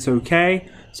 it's okay.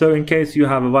 So in case you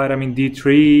have a vitamin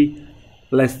D3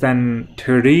 less than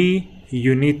 30,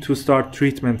 you need to start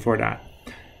treatment for that.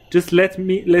 Just let's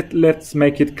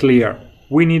make it clear.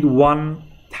 We need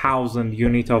 1,000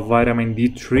 units of vitamin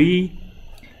D3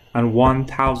 and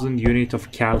 1,000 units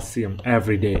of calcium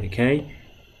every day, okay?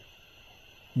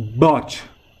 But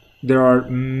there are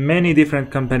many different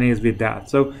companies with that.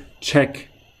 So check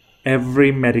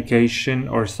every medication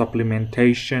or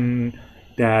supplementation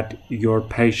that your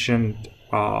patient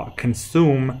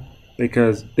consume,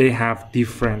 because they have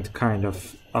different kind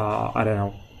of, I don't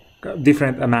know,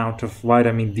 different amount of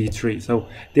vitamin D3, so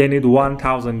they need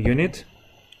 1,000 units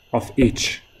of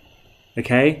each,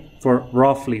 okay, for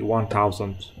roughly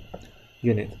 1,000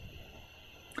 units.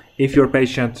 If your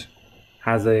patient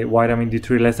has a vitamin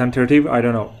D3 less than 30, I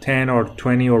don't know, 10 or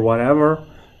 20 or whatever,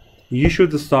 you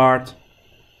should start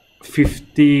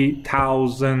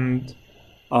 50,000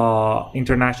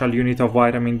 international units of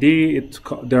vitamin D.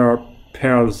 There are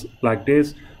pills like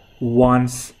this,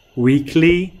 once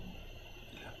weekly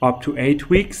up to 8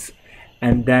 weeks,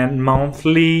 and then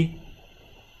monthly,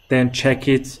 then check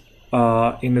it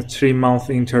in a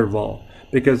 3-month interval,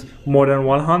 because more than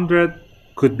 100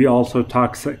 could be also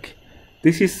toxic.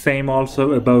 This is same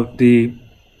also about the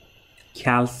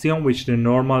calcium, which the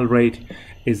normal rate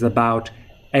is about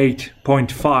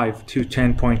 8.5 to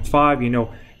 10.5. You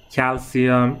know,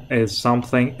 calcium is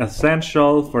something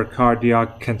essential for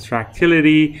cardiac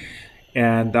contractility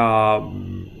and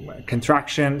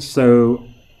contraction, so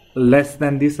less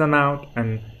than this amount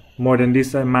and more than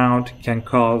this amount can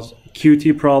cause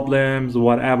QT problems,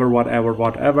 whatever,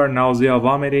 nausea,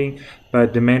 vomiting.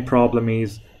 But the main problem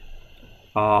is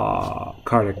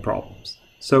cardiac problems.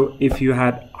 So if you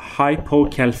had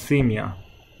hypocalcemia,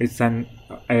 it's an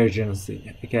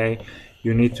urgency. Okay,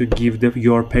 you need to give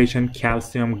your patient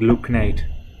calcium gluconate,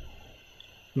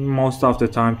 most of the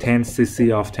time 10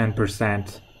 cc of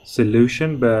 10%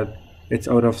 solution, but it's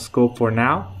out of scope for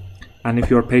now. And if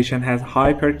your patient has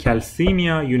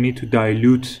hypercalcemia, you need to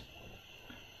dilute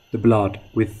the blood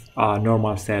with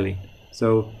normal saline.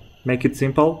 So make it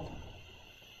simple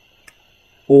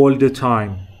all the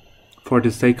time, for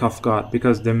the sake of God,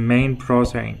 because the main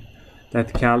protein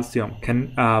that calcium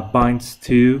can binds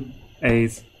to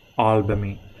is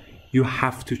albumin. You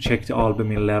have to check the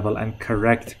albumin level and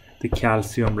correct the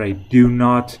calcium rate. Do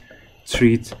not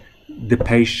treat the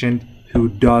patient who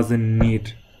doesn't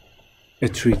need a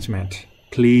treatment,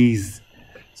 please.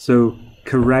 So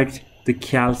correct the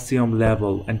calcium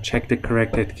level and check the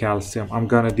corrected calcium. I'm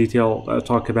gonna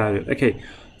talk about it. Okay,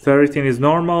 ferritin is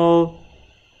normal,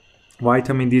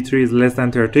 vitamin D3 is less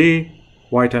than 30,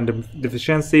 vitamin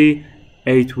deficiency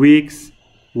 8 weeks,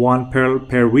 1 pill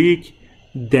per week,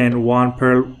 then 1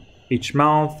 pill each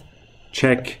month.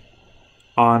 Check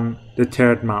on the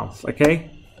 3rd month. Okay,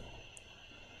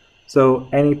 so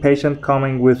any patient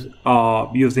coming with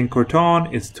using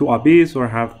cortisone is too obese or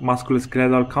have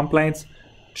musculoskeletal complaints,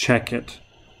 check it.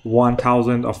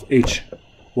 1000 of each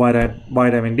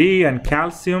vitamin D and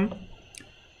calcium.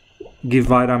 Give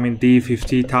vitamin D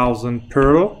 50,000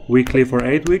 per weekly for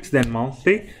 8 weeks, then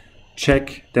monthly.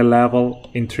 Check the level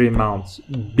in 3 months,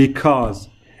 because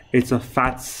it's a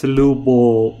fat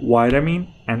soluble vitamin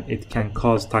and it can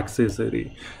cause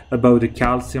toxicity. About the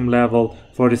calcium level,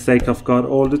 for the sake of God,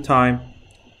 all the time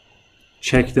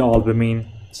check the albumin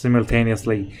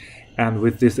simultaneously and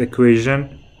with this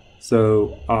equation.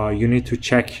 So you need to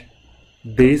check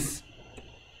this,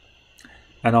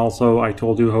 and also I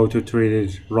told you how to treat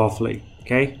it roughly.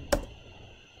 Okay,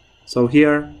 so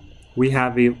here we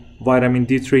have a vitamin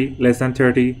D3 less than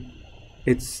 30.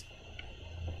 It's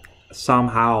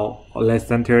somehow less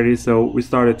than 30, so we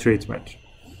started treatment.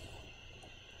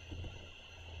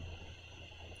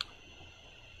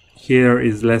 Here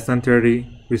is less than 30,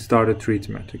 we started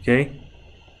treatment. Okay,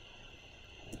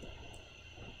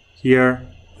 here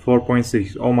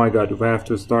 4.6. oh my God, if I have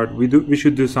to start, we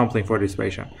should do something for this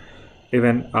patient.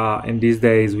 Even in these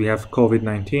days we have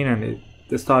COVID-19, and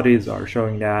the studies are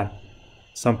showing that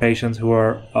some patients who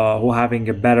are having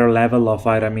a better level of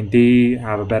vitamin D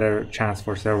have a better chance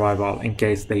for survival in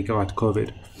case they got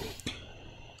COVID.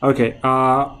 Okay,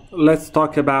 let's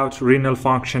talk about renal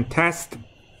function test.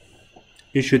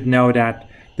 You should know that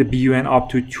the BUN up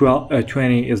to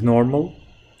 20 is normal,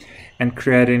 and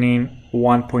creatinine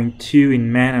 1.2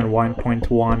 in men and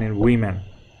 1.1 in women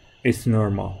is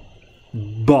normal.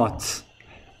 But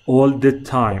all the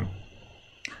time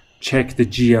check the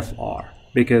GFR,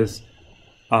 because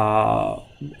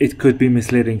it could be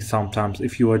misleading sometimes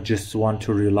if you just want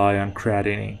to rely on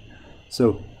creatinine.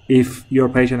 So if your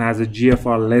patient has a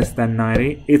GFR less than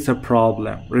 90, it's a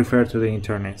problem. Refer to the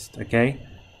internist. Okay,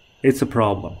 it's a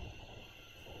problem.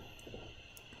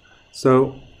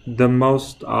 So the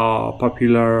most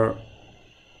popular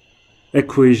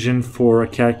equation for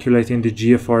calculating the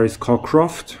GFR is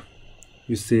Cockcroft.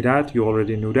 You see that, you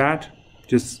already knew that.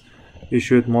 Just you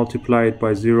should multiply it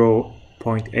by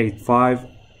 0.85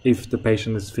 if the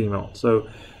patient is female. So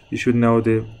you should know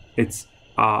that it's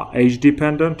age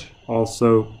dependent,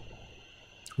 also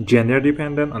gender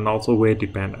dependent, and also weight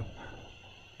dependent,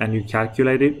 and you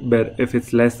calculate it. But if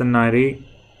it's less than 90,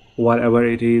 whatever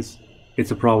it is,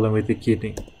 it's a problem with the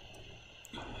kidney.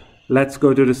 Let's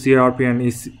go to the CRP and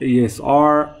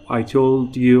ESR. I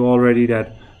told you already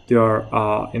that there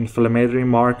are inflammatory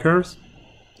markers.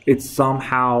 It's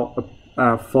somehow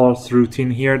a false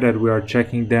routine here that we are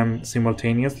checking them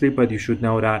simultaneously, but you should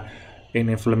know that in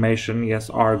inflammation,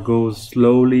 ESR goes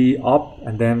slowly up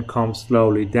and then comes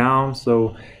slowly down.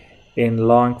 So in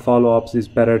long follow-ups, it's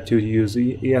better to use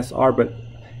ESR,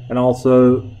 and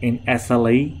also in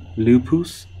SLE,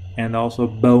 lupus, and also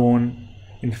bone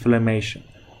inflammation.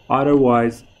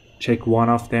 Otherwise, check one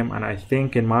of them, and I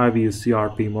think in my view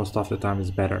CRP most of the time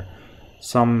is better.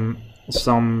 Some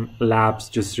labs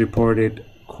just report it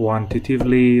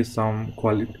quantitatively, some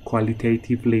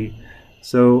qualitatively.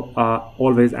 So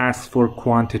always ask for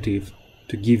quantitative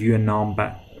to give you a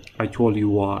number. I told you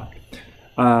why.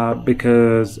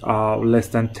 Because less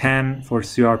than 10 for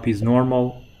CRP is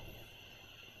normal,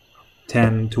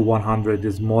 10 to 100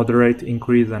 is moderate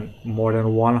increase, and more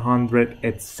than 100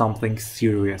 it's something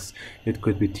serious. It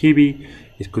could be TB,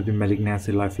 it could be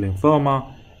malignancy like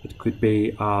lymphoma, it could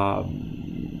be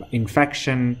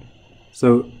infection,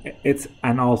 So it's,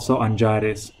 and also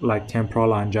angiitis, like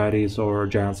temporal angiitis or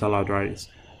giant cell arteritis.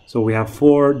 So we have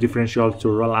 4 differentials to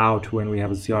rule out when we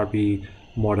have a CRP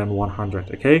more than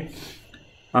 100. Okay.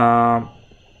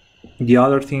 The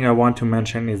other thing I want to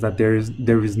mention is that there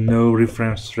is no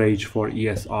reference range for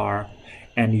ESR,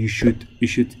 and you should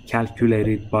calculate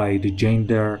it by the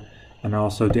gender and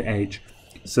also the age.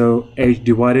 So age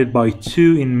divided by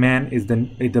 2 in men is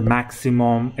the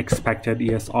maximum expected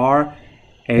ESR.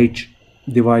 Age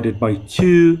divided by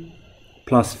 2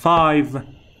 plus 5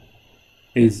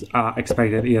 is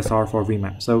expected ESR for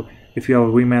women. So if you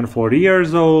have women 40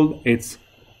 years old, it's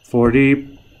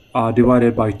 40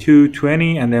 divided by 2,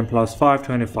 20, and then plus 5,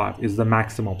 25 is the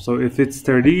maximum. So if it's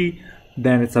 30,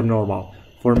 then it's abnormal.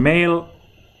 For male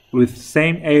with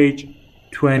same age,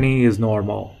 20 is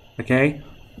normal. Okay.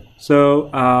 So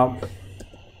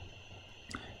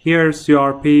here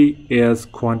CRP is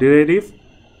quantitative.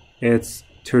 It's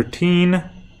 13,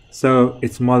 so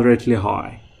it's moderately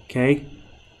high. Okay.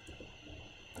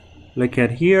 Look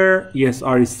at here,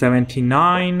 ESR is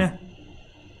 79,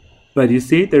 but you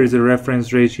see there is a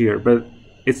reference rate here, but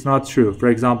it's not true. For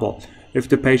example, if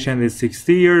the patient is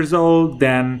 60 years old,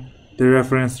 then the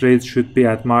reference rate should be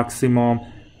at maximum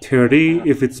 30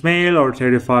 if it's male, or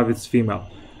 35 if it's female.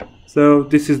 So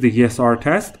this is the ESR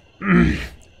test.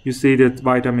 You see that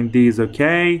vitamin D is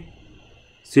okay.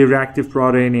 C-reactive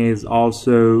protein is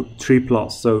also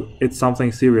 3+, so it's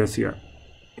something serious here.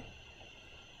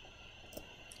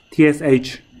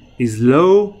 TSH is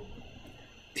low,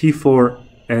 T4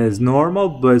 is normal,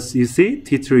 but you see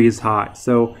T3 is high.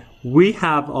 So we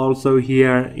have also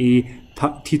here a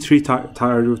T3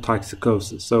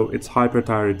 thyrotoxicosis, so it's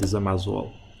hyperthyroidism as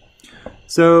well.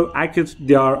 So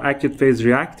they are acute phase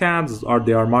reactants, or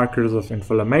they are markers of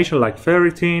inflammation like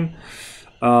ferritin,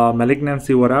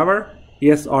 malignancy, whatever.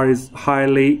 ESR is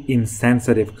highly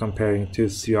insensitive comparing to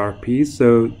CRP.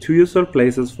 So 2 useful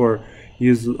places for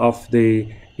use of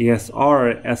the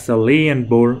ESR, SLE and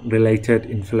bone-related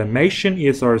inflammation.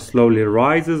 ESR slowly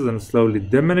rises and slowly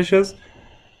diminishes,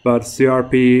 but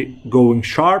CRP going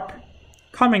sharp,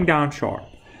 coming down sharp.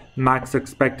 Max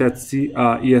expected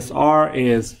ESR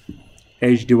is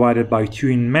age divided by 2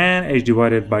 in men, age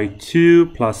divided by 2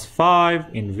 plus 5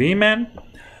 in women.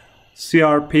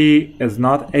 CRP is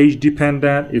not age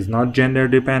dependent, is not gender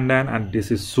dependent, and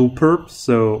this is superb.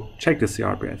 So check the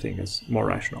CRP, I think it's more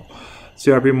rational.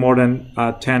 CRP more than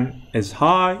 10 is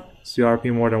high.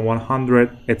 CRP more than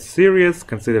 100, it's serious.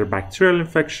 Consider bacterial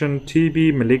infection,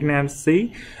 TB,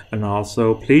 malignancy, and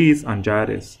also please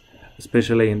angiitis,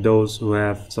 especially in those who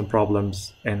have some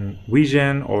problems in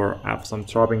vision or have some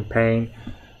throbbing pain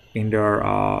in their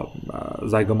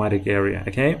zygomatic area.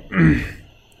 Okay.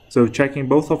 So checking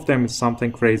both of them is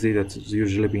something crazy that's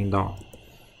usually being done.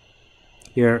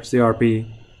 Here CRP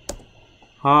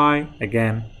high,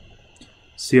 again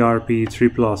CRP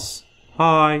 3+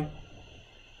 high,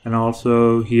 and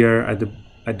also here at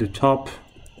the top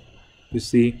you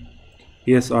see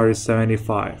ESR is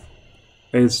 75.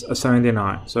 It's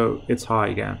 79, so it's high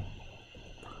again.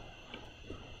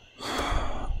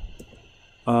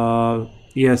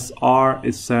 ESR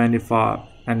is 75,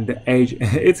 and the age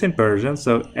it's in Persian,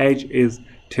 so age is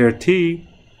 30.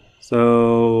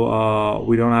 So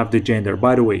we don't have the gender.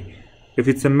 By the way, if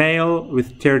it's a male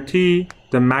with 30,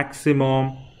 the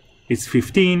maximum is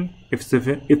 15. If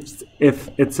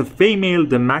it's a female,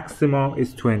 the maximum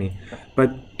is 20.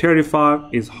 But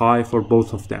 35 is high for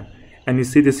both of them. And you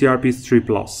see the CRP is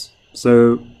 3+,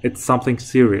 so it's something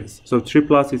serious. So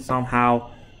 3+ is somehow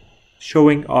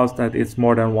showing us that it's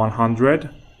more than 100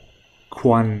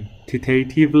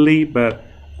 quantitatively, but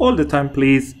all the time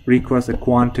please request a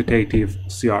quantitative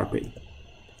CRP.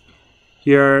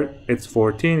 Here it's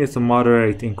 14, it's a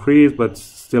moderate increase, but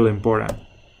still important.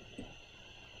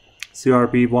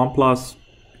 CRP 1+,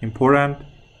 important.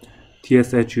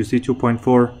 TSH you see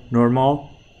 2.4, normal.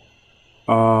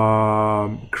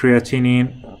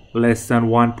 Creatinine less than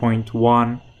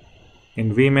 1.1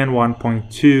 in women,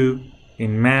 1.2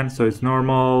 in men, so it's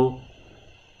normal.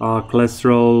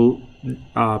 Cholesterol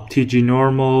TG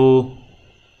normal.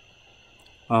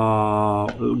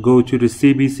 Go to the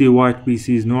CBC, white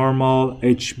BC is normal.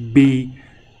 HB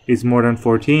is more than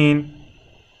 14,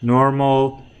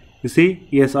 normal. You see,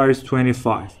 ESR is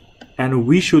 25, and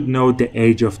we should know the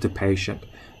age of the patient.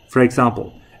 For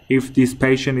example, if this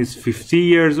patient is 50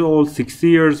 years old, 60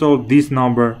 years old, this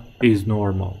number is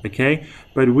normal, okay?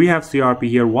 But we have CRP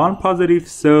here 1 positive,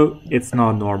 so it's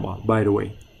not normal, by the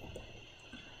way.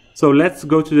 So let's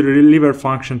go to the liver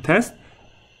function test.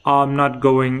 I'm not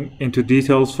going into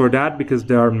details for that because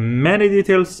there are many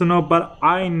details to know, but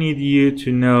I need you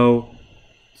to know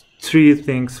three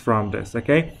things from this,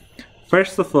 okay?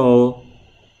 First of all,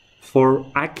 for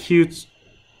acute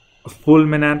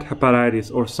fulminant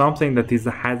hepatitis or something that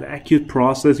has acute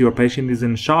process, your patient is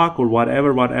in shock or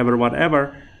whatever,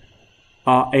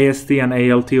 AST and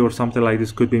ALT or something like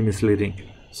this could be misleading.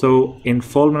 So in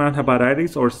fulminant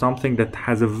hepatitis or something that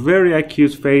has a very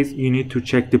acute phase, you need to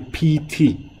check the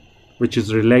PT, which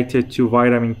is related to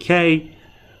vitamin K,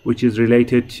 which is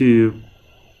related to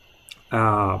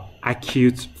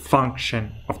acute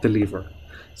function of the liver.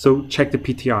 So check the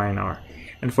PT-INR.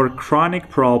 And for chronic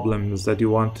problems that you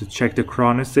want to check the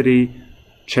chronicity,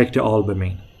 check the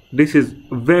albumin. This is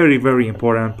very, very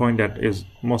important point that is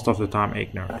most of the time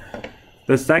ignored.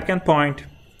 The second point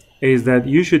is that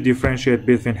you should differentiate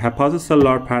between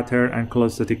hepatocellular pattern and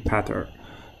cholestatic pattern.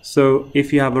 So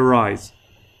if you have a rise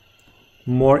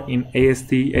more in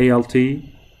AST, ALT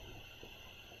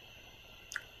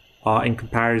in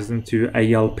comparison to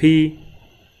ALP,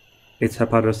 it's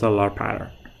hepatocellular pattern.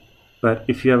 But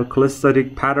if you have a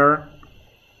cholestatic pattern,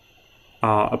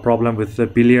 a problem with the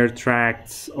biliary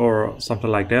tracts or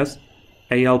something like this,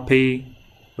 ALP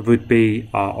would be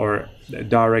or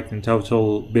direct and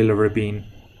total bilirubin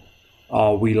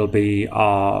will be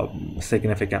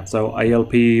significant. So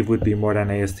ALP would be more than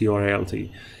AST or ALT.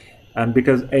 And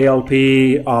because ALP,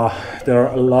 there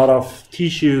are a lot of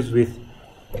tissues with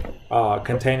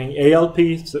containing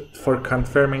ALP, so for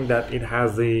confirming that it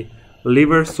has the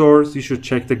liver source, you should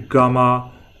check the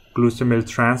gamma glutamyl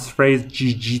transferase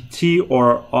GGT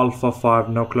or alpha 5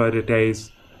 nucleotidase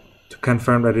to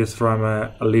confirm that it's from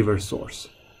a liver source.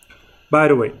 By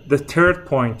the way, the third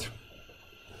point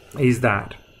is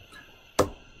that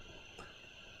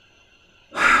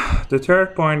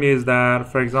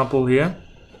for example, here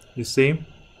you see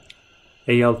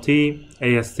ALT,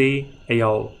 AST,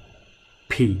 ALP,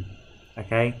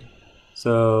 okay?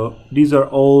 So these are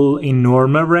all in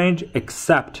normal range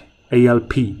except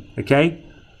ALP, okay?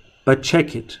 But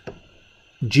check it.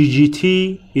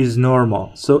 GGT is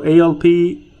normal. So ALP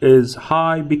is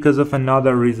high because of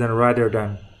another reason rather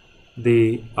than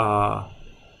the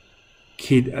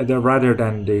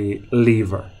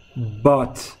liver.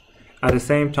 But at the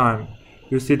same time,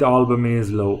 you see the albumin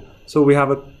is low. So we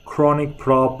have a chronic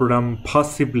problem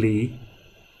possibly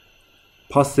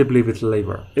with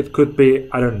liver. It could be,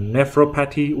 I don't know,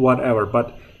 nephropathy, whatever,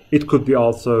 but it could be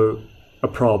also a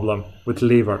problem with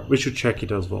liver. We should check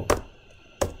it as well.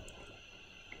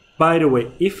 By the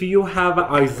way, if you have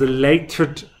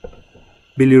isolated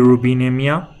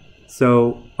bilirubinemia,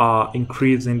 so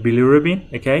increase in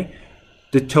bilirubin, okay,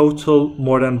 the total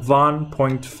more than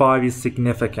 1.5 is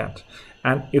significant.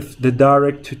 And if the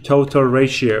direct to total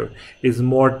ratio is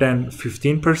more than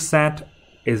 15%,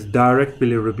 is direct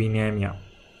bilirubinemia.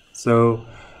 So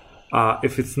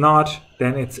if it's not,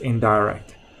 then it's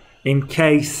indirect. In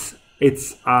case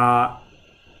it's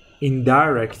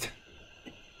indirect,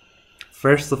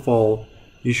 first of all,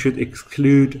 you should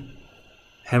exclude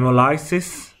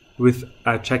hemolysis with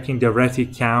checking the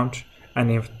retic count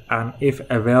and if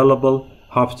available,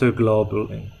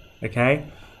 haptoglobin. Okay,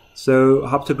 so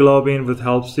haptoglobin would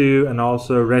help you, and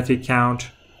also retic count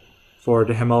for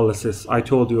the hemolysis. I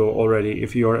told you already,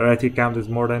 if your retic count is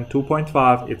more than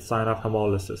 2.5, it's sign of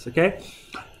hemolysis. Okay,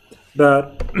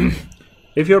 but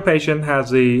if your patient has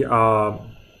the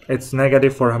it's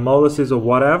negative for hemolysis or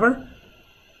whatever,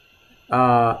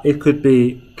 it could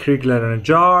be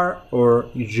Crigler-Najjar or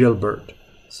Gilbert.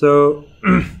 So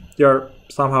they are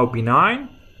somehow benign.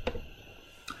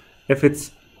 If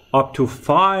it's up to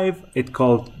 5, it's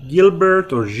called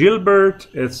Gilbert or Gilbert.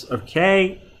 It's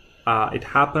okay. It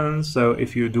happens. So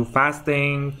if you do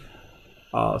fasting,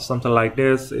 something like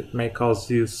this, it may cause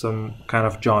you some kind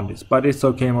of jaundice, but it's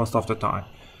okay most of the time.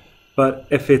 But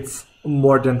if it's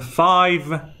more than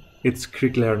 5, it's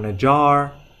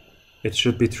Crigler-Najjar. It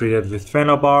should be treated with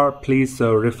phenobar. Please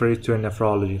refer it to a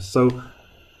nephrologist. So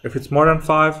if it's more than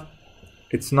 5,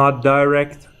 it's not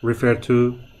direct, refer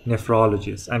to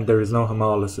nephrologist, and there is no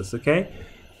hemolysis. Okay,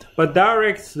 but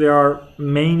directs, they are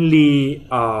mainly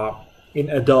in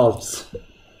adults.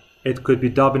 It could be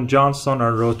Dobbin-Johnson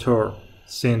or Rotor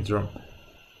syndrome,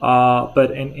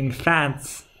 but in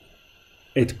infants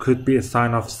it could be a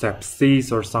sign of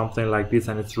sepsis or something like this,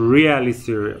 and it's really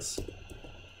serious.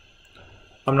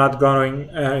 I'm not going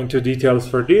into details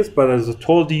for this, but as I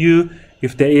told you,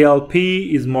 if the ALP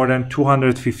is more than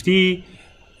 250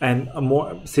 and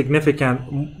more significant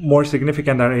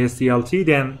than AST-ALT,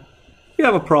 then you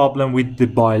have a problem with the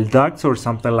bile ducts or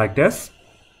something like this.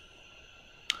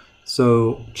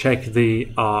 So check the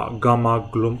gamma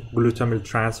glutamyl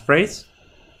transferase.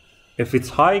 If it's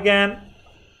high again,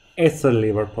 it's a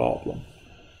liver problem.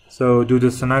 So do the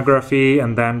sonography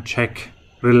and then check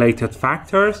related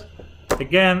factors.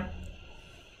 Again,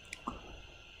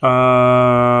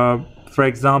 for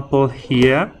example,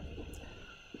 here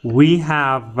we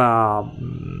have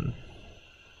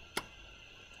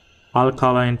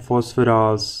alkaline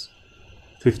phosphatase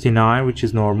 59, which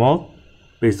is normal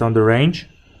based on the range,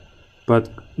 but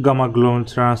gamma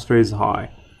glutamate transfer is high.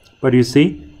 But you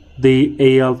see,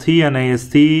 the ALT and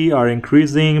AST are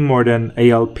increasing more than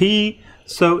ALP,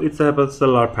 so it's a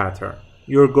hepatocellular pattern.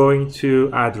 You're going to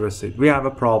address it. We have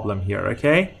a problem here,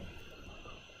 okay?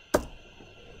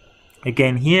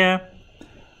 Again here,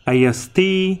 AST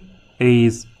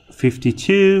is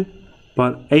 52,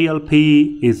 but ALP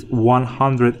is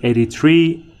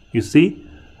 183. You see,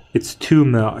 it's too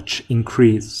much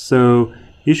increase. So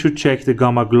you should check the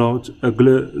gamma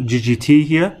GGT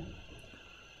here.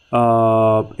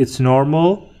 It's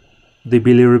normal. The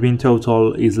bilirubin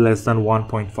total is less than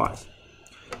 1.5.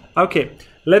 Okay,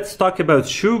 let's talk about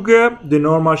sugar. The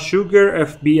normal sugar,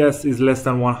 FBS, is less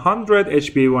than 100,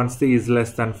 HbA1c is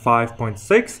less than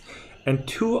 5.6, and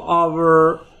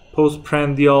 2-hour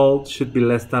postprandial should be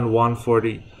less than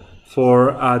 140.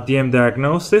 For DM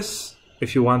diagnosis,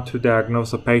 if you want to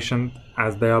diagnose a patient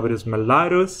as diabetes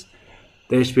mellitus,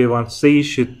 the HbA1c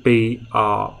should be,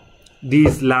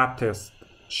 these lab tests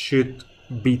should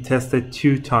be tested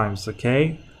 2 times,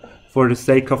 okay? For the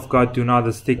sake of God, do not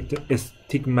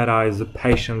stigmatize a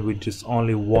patient with just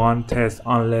only 1 test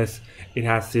unless it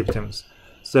has symptoms.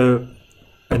 So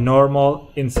a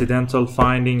normal incidental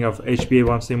finding of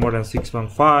HbA1c more than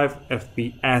 6.5,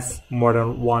 FBS more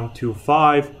than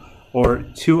 125, or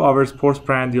 2 hours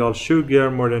postprandial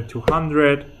sugar more than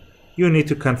 200, you need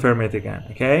to confirm it again,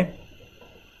 okay?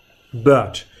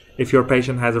 But if your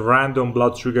patient has a random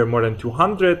blood sugar more than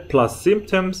 200 plus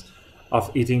symptoms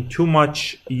of eating too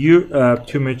much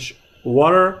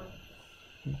water,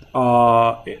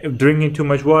 drinking too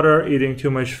much water, eating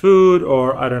too much food,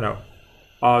 or I don't know,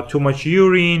 too much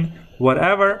urine,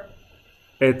 whatever,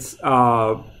 it's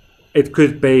it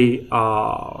could be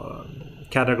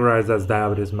categorized as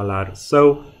diabetes mellitus.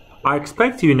 So I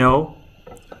expect we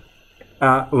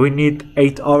need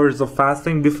 8 hours of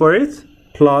fasting before it,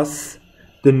 plus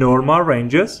the normal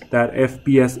ranges, that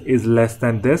FBS is less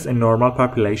than this in normal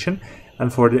population,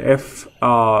 and for the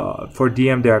for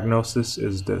DM diagnosis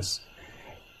is this.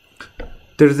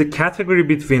 There's a category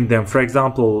between them. For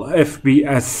example,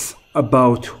 FBS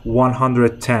about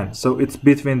 110, so it's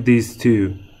between these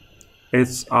two.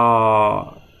 It's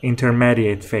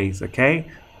intermediate phase, okay?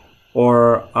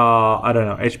 Or I don't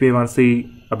know, HbA1c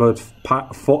about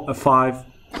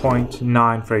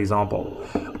 5.9, for example,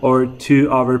 or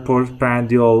 2-hour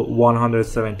postprandial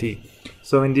 170.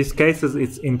 So in these cases,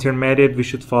 it's intermediate. We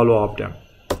should follow up them.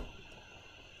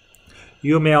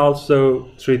 You may also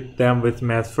treat them with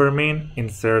metformin in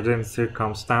certain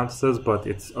circumstances, but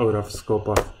it's out of scope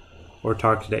of our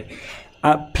talk today.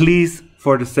 Please,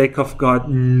 for the sake of God,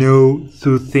 know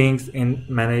 2 things in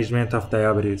management of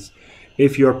diabetes.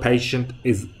 If your patient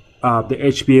is the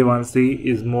HbA1c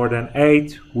is more than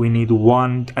 8, we need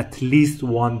at least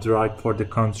one drug for the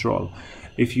control.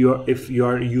 If you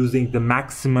are using the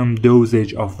maximum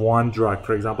dosage of one drug,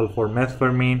 for example, for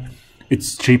metformin,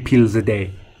 it's 3 pills a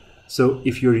day. So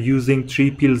if you're using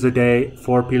 3 pills a day,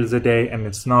 4 pills a day, and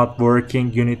it's not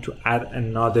working, you need to add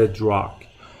another drug.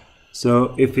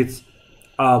 So if it's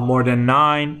more than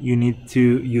 9, you need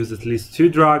to use at least 2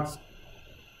 drugs.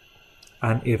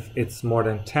 And if it's more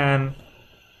than 10,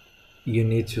 you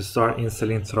need to start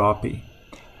insulin therapy.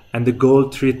 And the goal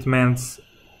treatments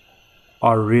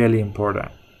are really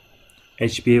important.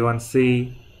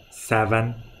 HbA1c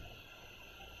 7,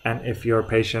 and if your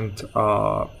patient,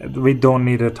 we don't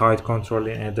need a tight control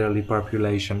in elderly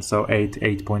population, so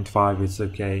 8.5 is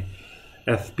okay.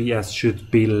 FBS should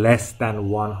be less than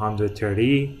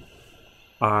 130.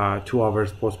 2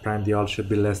 hours postprandial should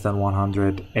be less than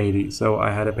 180. So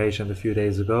I had a patient a few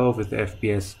days ago with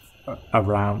FBS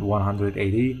around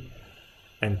 180,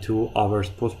 and 2 hours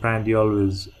postprandial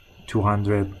was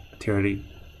 230.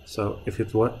 So if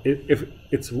it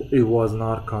was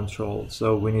not controlled,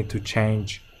 so we need to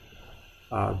change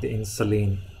the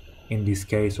insulin in this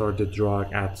case, or the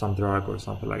drug, add some drug or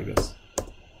something like this.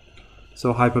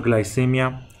 So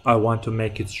hypoglycemia, I want to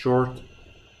make it short.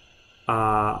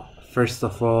 First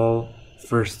of all,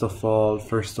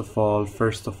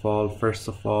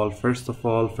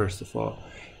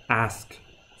 ask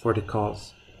for the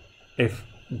cause. If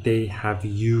they have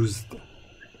used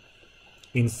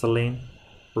insulin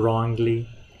wrongly,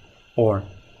 or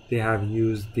they have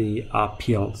used the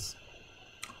pills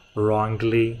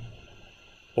wrongly,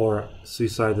 or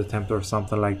suicide attempt or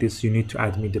something like this, you need to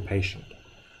admit the patient.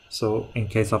 So in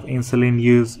case of insulin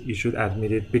use, you should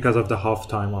admit it because of the half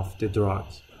time of the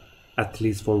drugs, at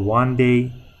least for 1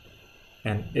 day.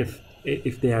 And if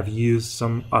they have used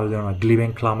some, I don't know,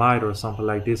 glibenclamide or something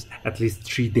like this, at least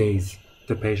 3 days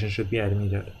the patient should be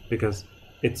admitted, because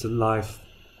it's a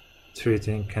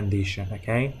life-threatening condition.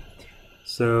 Okay,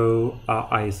 so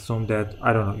I assume that,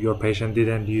 I don't know, your patient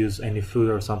didn't use any food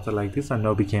or something like this and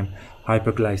now became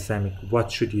hypoglycemic. What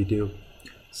should you do?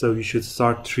 So you should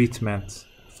start treatment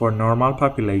for normal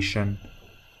population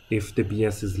if the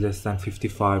BS is less than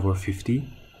 55 or 50,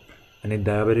 and in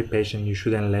diabetic patient you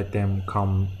shouldn't let them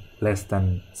come less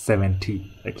than 70.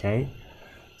 Okay,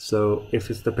 so if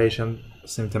it's the patient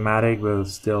symptomatic but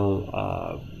still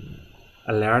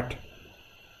alert,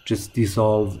 just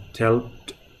dissolve,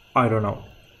 I don't know,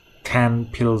 10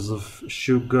 pills of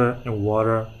sugar in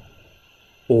water,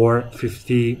 or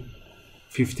 50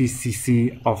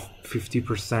 cc of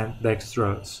 50%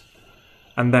 dextrose,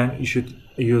 and then you should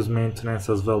use maintenance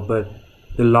as well. But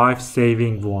the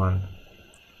life-saving one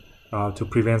to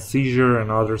prevent seizure and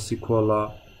other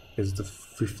sequelae is the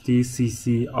 50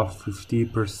 cc of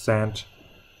 50%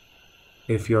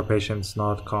 if your patient is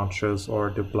not conscious or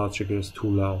the blood sugar is too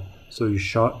low. So you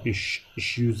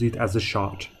use it as a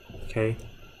shot. Okay,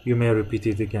 you may repeat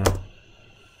it again.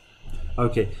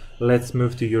 Okay, let's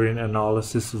move to urine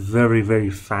analysis very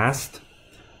fast.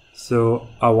 So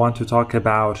I want to talk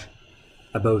about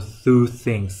 2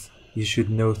 things. You should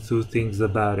know 2 things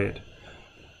about it.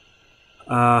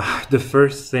 The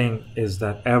first thing is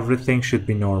that everything should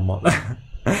be normal.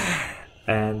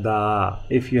 And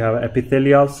if you have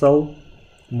epithelial cell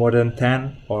more than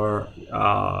 10,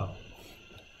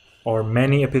 or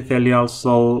many epithelial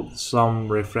cells, some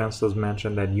references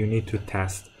mention that you need to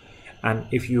test. And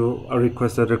if you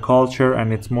requested a culture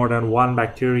and it's more than 1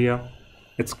 bacteria,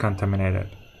 it's contaminated.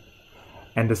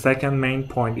 And the second main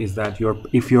point is that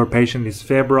if your patient is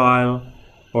febrile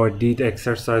or did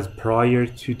exercise prior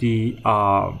to the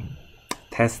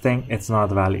testing, it's not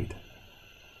valid.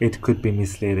 It could be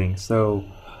misleading. So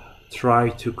try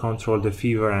to control the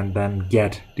fever and then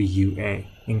get the UA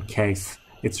in case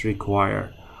it's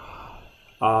required.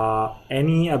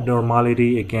 Any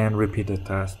abnormality, again, repeat the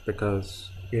test, because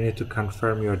you need to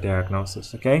confirm your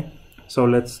diagnosis. Okay, so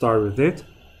let's start with it.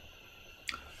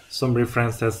 Some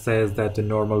references says that the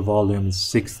normal volume is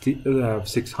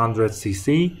 600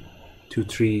 cc to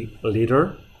 3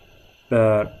 liter.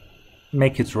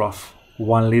 Make it rough.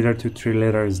 1 liter to 3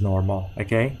 liter is normal.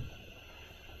 Okay,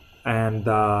 and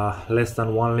less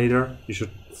than 1 liter, you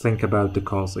should think about the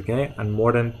cause. Okay, and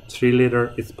more than 3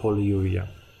 liter, it's polyuria.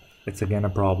 It's again a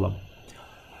problem.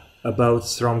 About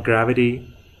serum gravity,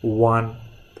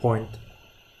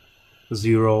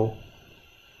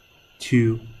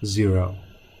 1.020.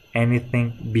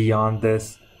 Anything beyond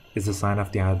this is a sign of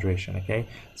dehydration. Okay,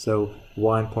 so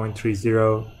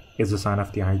 1.30 is a sign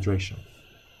of dehydration.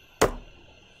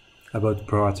 About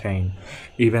protein,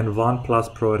 even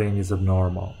 1+ protein is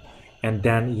abnormal, and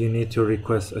then you need to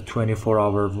request a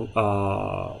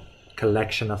 24-hour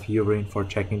collection of urine for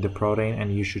checking the protein,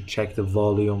 and you should check the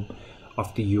volume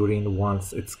of the urine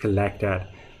once it's collected.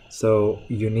 So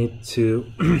you need to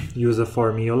use a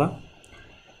formula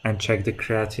and check the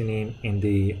creatinine in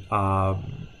the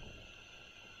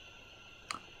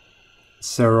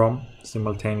serum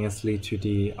simultaneously to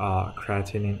the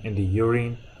creatinine in the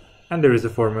urine. And there is a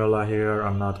formula here.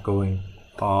 I'm not going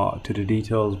to the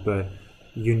details, but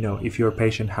you know, if your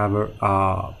patient have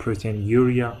a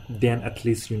proteinuria, then at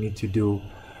least you need to do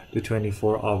the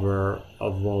 24-hour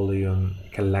volume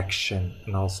collection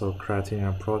and also creatinine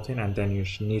and protein, and then you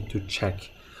need to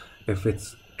check if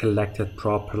it's collected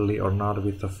properly or not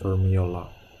with the formula.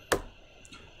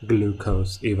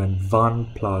 Glucose, even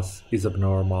 1+ is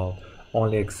abnormal.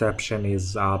 Only exception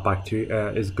is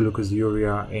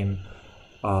glucosuria in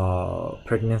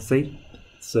pregnancy.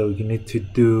 So you need to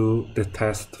do the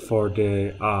test for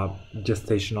the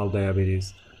gestational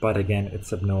diabetes, but again,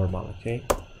 it's abnormal. Okay,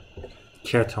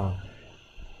 ketone,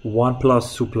 1+,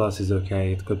 2+ is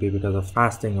okay. It could be because of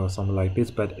fasting or something like this,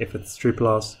 but if it's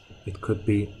 3+, it could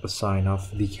be a sign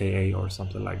of DKA or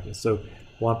something like this. So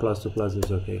 1+, 2+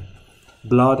 is okay.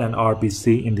 Blood and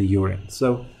RBC in the urine.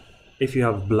 So if you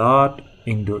have blood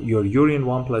in your urine,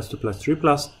 1+, 2+,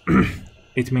 3+,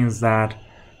 it means that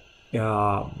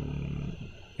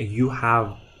you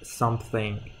have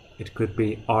something. It could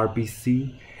be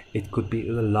RBC, it could be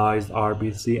lysed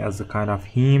RBC as a kind of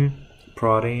heme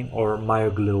protein, or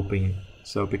myoglobin,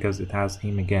 so because it has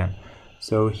heme again.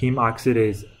 So heme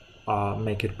oxidase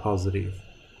make it positive.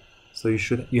 So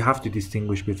you have to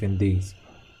distinguish between these.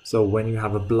 So when you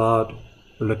have a blood,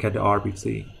 look at the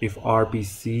RBC. If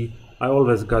RBC I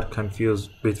always got confused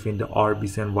between the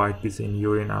RBC and white BC in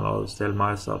urine, and I always tell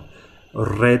myself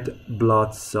red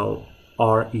blood cell,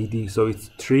 RED, so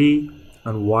it's 3,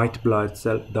 and white blood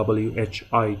cell,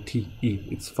 WHITE,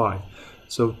 it's 5.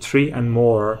 So 3 and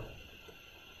more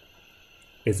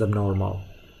is abnormal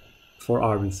for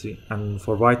RBC, and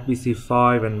for white BC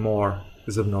 5 and more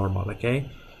is abnormal. Okay,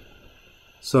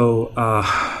 so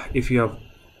if you have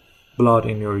blood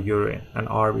in your urine and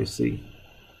RBC,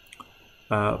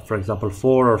 for example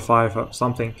 4 or 5 or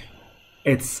something,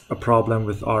 it's a problem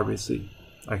with RBC.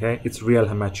 Okay, it's real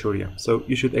hematuria, so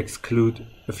you should exclude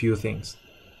a few things: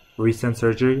 recent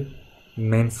surgery,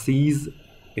 menses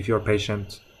if your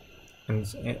patient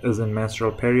is in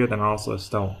menstrual period, and also a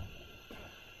stone.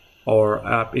 Or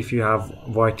if you have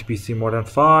white BC more than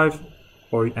 5,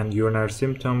 and urinary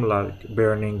symptom like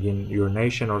burning in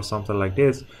urination or something like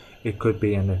this, it could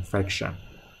be an infection.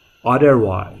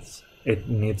 Otherwise, it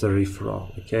needs a referral.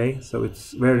 Okay, so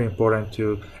it's very important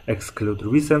to exclude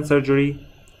recent surgery,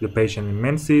 the patient in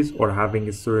menses or having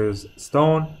a serious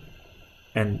stone,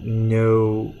 and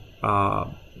no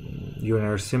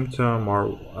urinary symptom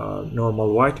or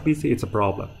normal white BC. It's a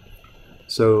problem.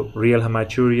 So real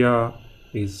hematuria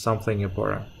is something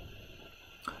important.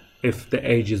 If the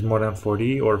age is more than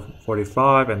 40 or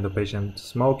 45 and the patient is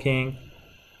smoking,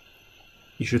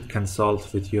 you should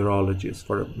consult with urologist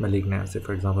for malignancy,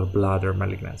 for example bladder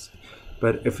malignancy.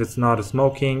 But if it's not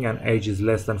smoking and age is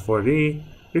less than 40,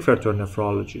 refer to a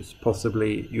nephrologist.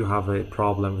 Possibly you have a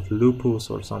problem with lupus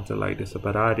or something like this,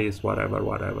 hepatitis, whatever,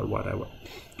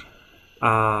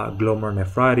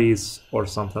 glomerulonephritis or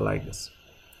something like this.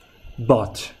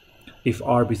 But if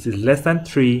RBC is less than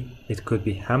 3, it could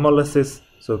be hemolysis,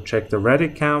 so check the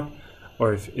red count,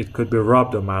 or if it could be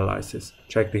rhabdomyolysis,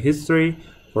 check the history.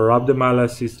 For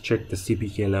rhabdomyolysis, check the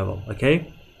CPK level.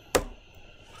 Okay,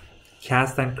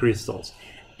 cast and crystals.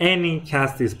 Any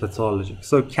cast is pathologic.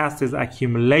 So cast is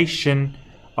accumulation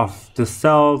of the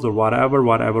cells or whatever.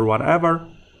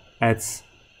 It's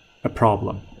a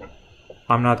problem.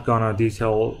 I'm not gonna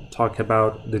talk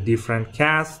about the different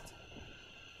cast,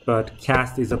 but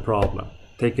cast is a problem.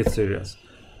 Take it serious.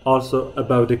 Also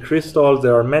about the crystals,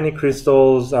 there are many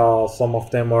crystals. Some of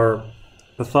them are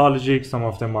pathologic, some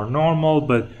of them are normal,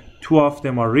 but 2 of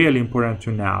them are really important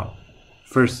to know.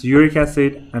 First, uric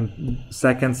acid, and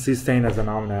second, cysteine as an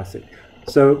amino acid.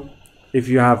 So if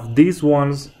you have these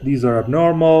ones, these are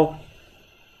abnormal,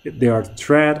 they are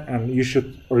threat, and you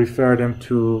should refer them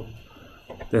to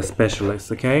the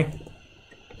specialist. Okay,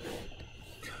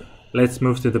 let's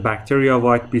move to the bacteria,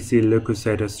 white BC,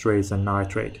 leukocyte esterase, and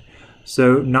nitrate.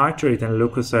 So nitrate and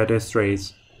leukocyte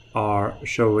esterase are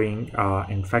showing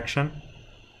infection,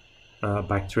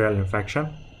 bacterial infection.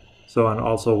 So, and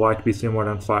also white BC more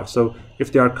than 5. So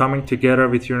if they are coming together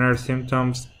with urinary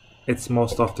symptoms, it's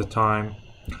most of the time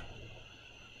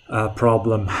a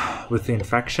problem with the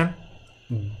infection.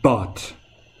 But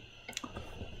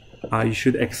you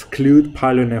should exclude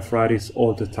pyelonephritis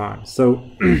all the time. So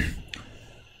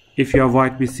if you have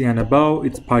white BC and above,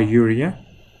 it's pyuria.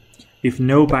 If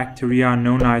no bacteria,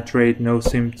 no nitrate, no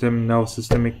symptom, no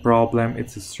systemic problem,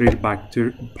 it's a straight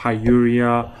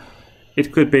pyuria.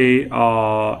 It could be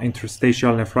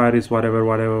interstitial nephritis, whatever,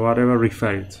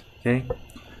 refer it. Okay,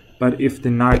 but if the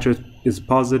nitrate is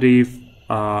positive,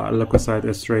 leukocyte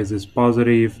esterase is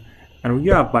positive, and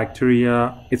you have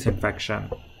bacteria, it's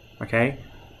infection. Okay,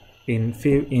 in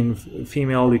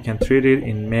female you can treat it,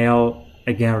 in male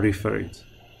again refer it.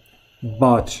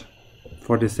 But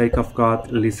for the sake of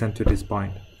God, listen to this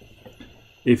point.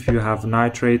 If you have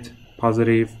nitrate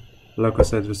positive,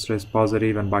 leukocyte esterase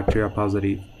positive, and bacteria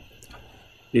positive,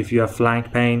 if you have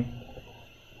flank pain,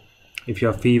 if you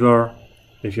have fever,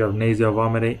 if you have nausea,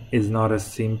 vomiting, is not a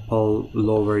simple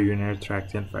lower urinary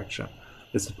tract infection.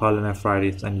 It's a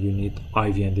pyelonephritis and you need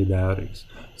IV antibiotics.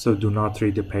 So do not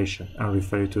treat the patient and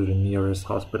refer it to the nearest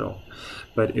hospital.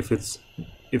 But if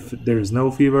there is no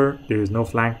fever, there is no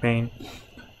flank pain,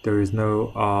 there is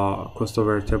no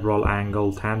costovertebral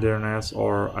angle tenderness,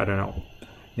 or I don't know,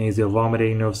 nausea,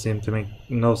 vomiting, no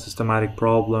systematic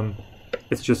problem,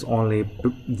 it's just only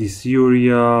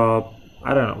dysuria,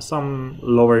 I don't know, some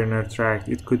lower urinary tract,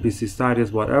 it could be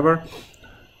cystitis, whatever.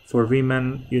 For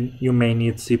women, you may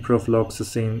need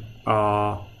ciprofloxacin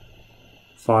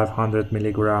 500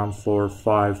 milligram for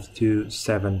 5 to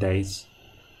 7 days.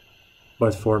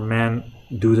 But for men,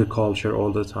 do the culture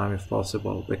all the time if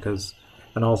possible, because,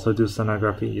 and also do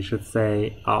sonography. You should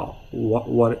say,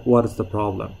 what is the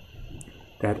problem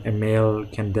that a male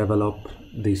can develop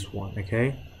this one,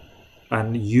 okay?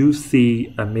 And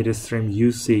UC, a midstream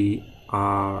UC,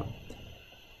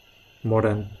 more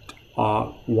than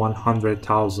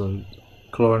 100,000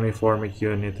 chloriniformic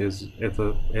unit is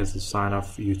a sign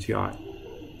of UTI.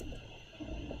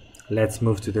 Let's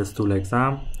move to the stool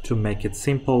exam. To make it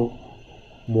simple,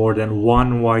 more than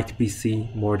one white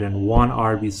BC, more than one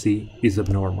RBC is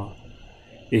abnormal.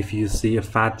 If you see a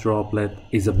fat droplet,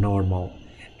 is abnormal,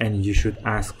 and you should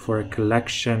ask for a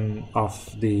collection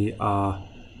of the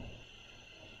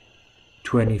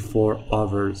 24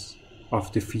 hours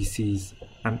of the feces,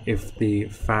 and if the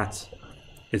fat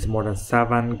is more than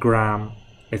 7 grams,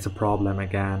 it's a problem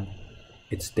again.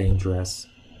 It's dangerous.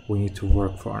 We need to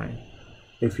work for it.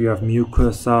 If you have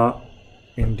mucosa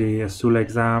in the stool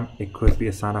exam, it could be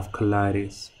a sign of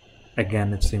colitis.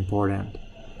 Again, it's important.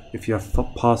 If you have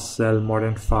pus cell more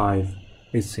than 5,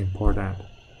 it's important,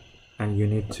 and you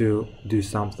need to do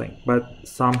something. But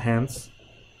some hints,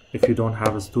 if you don't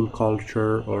have a stool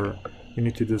culture, or you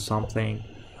need to do something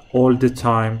all the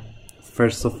time.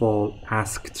 First of all,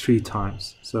 ask 3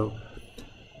 times. So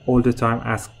all the time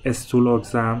ask a stool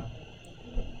exam,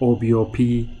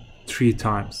 OBOP 3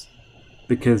 times,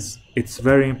 because it's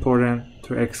very important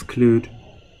to exclude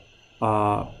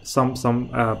some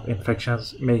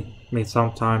infections may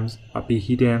sometimes be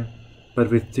hidden, but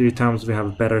with 3 times we have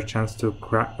a better chance to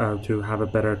have a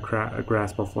better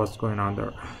grasp of what's going on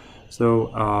there.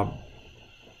 So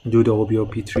do the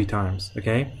OBOP 3 times.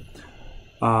 Okay.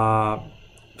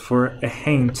 For a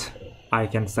hint, I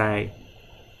can say,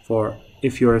 for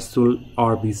if your stool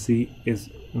RBC is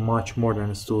much more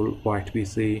than a stool white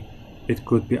BC, it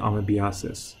could be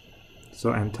amoebiasis,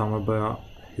 so Entamoeba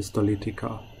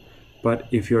histolytica. But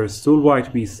if your stool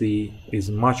white BC is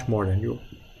much more than your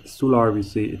stool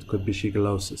RBC, it could be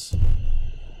shigellosis.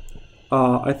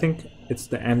 I think it's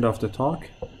the end of the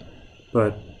talk,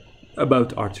 but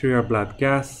about arterial blood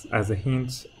gas, as a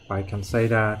hint, I can say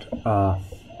that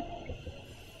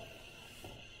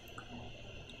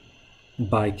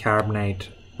bicarbonate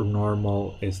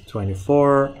normal is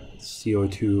 24,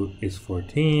 CO2 is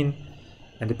 14,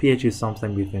 and the pH is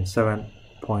something between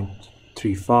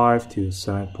 7.35 to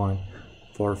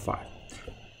 7.45.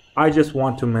 I just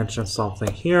want to mention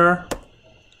something here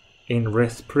in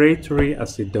respiratory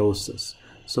acidosis.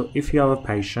 So if you have a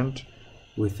patient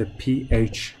with a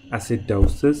pH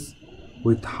acidosis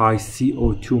with high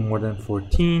CO2 more than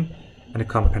 14 and a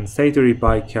compensatory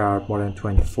bicarb more than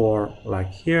 24,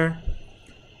 like here,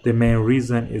 the main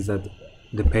reason is that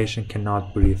the patient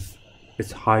cannot breathe.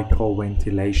 It's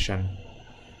hypoventilation.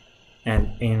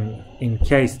 And in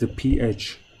case the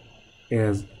pH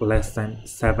is less than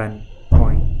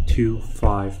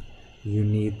 7.25, you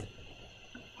need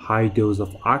high dose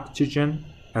of oxygen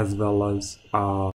as well as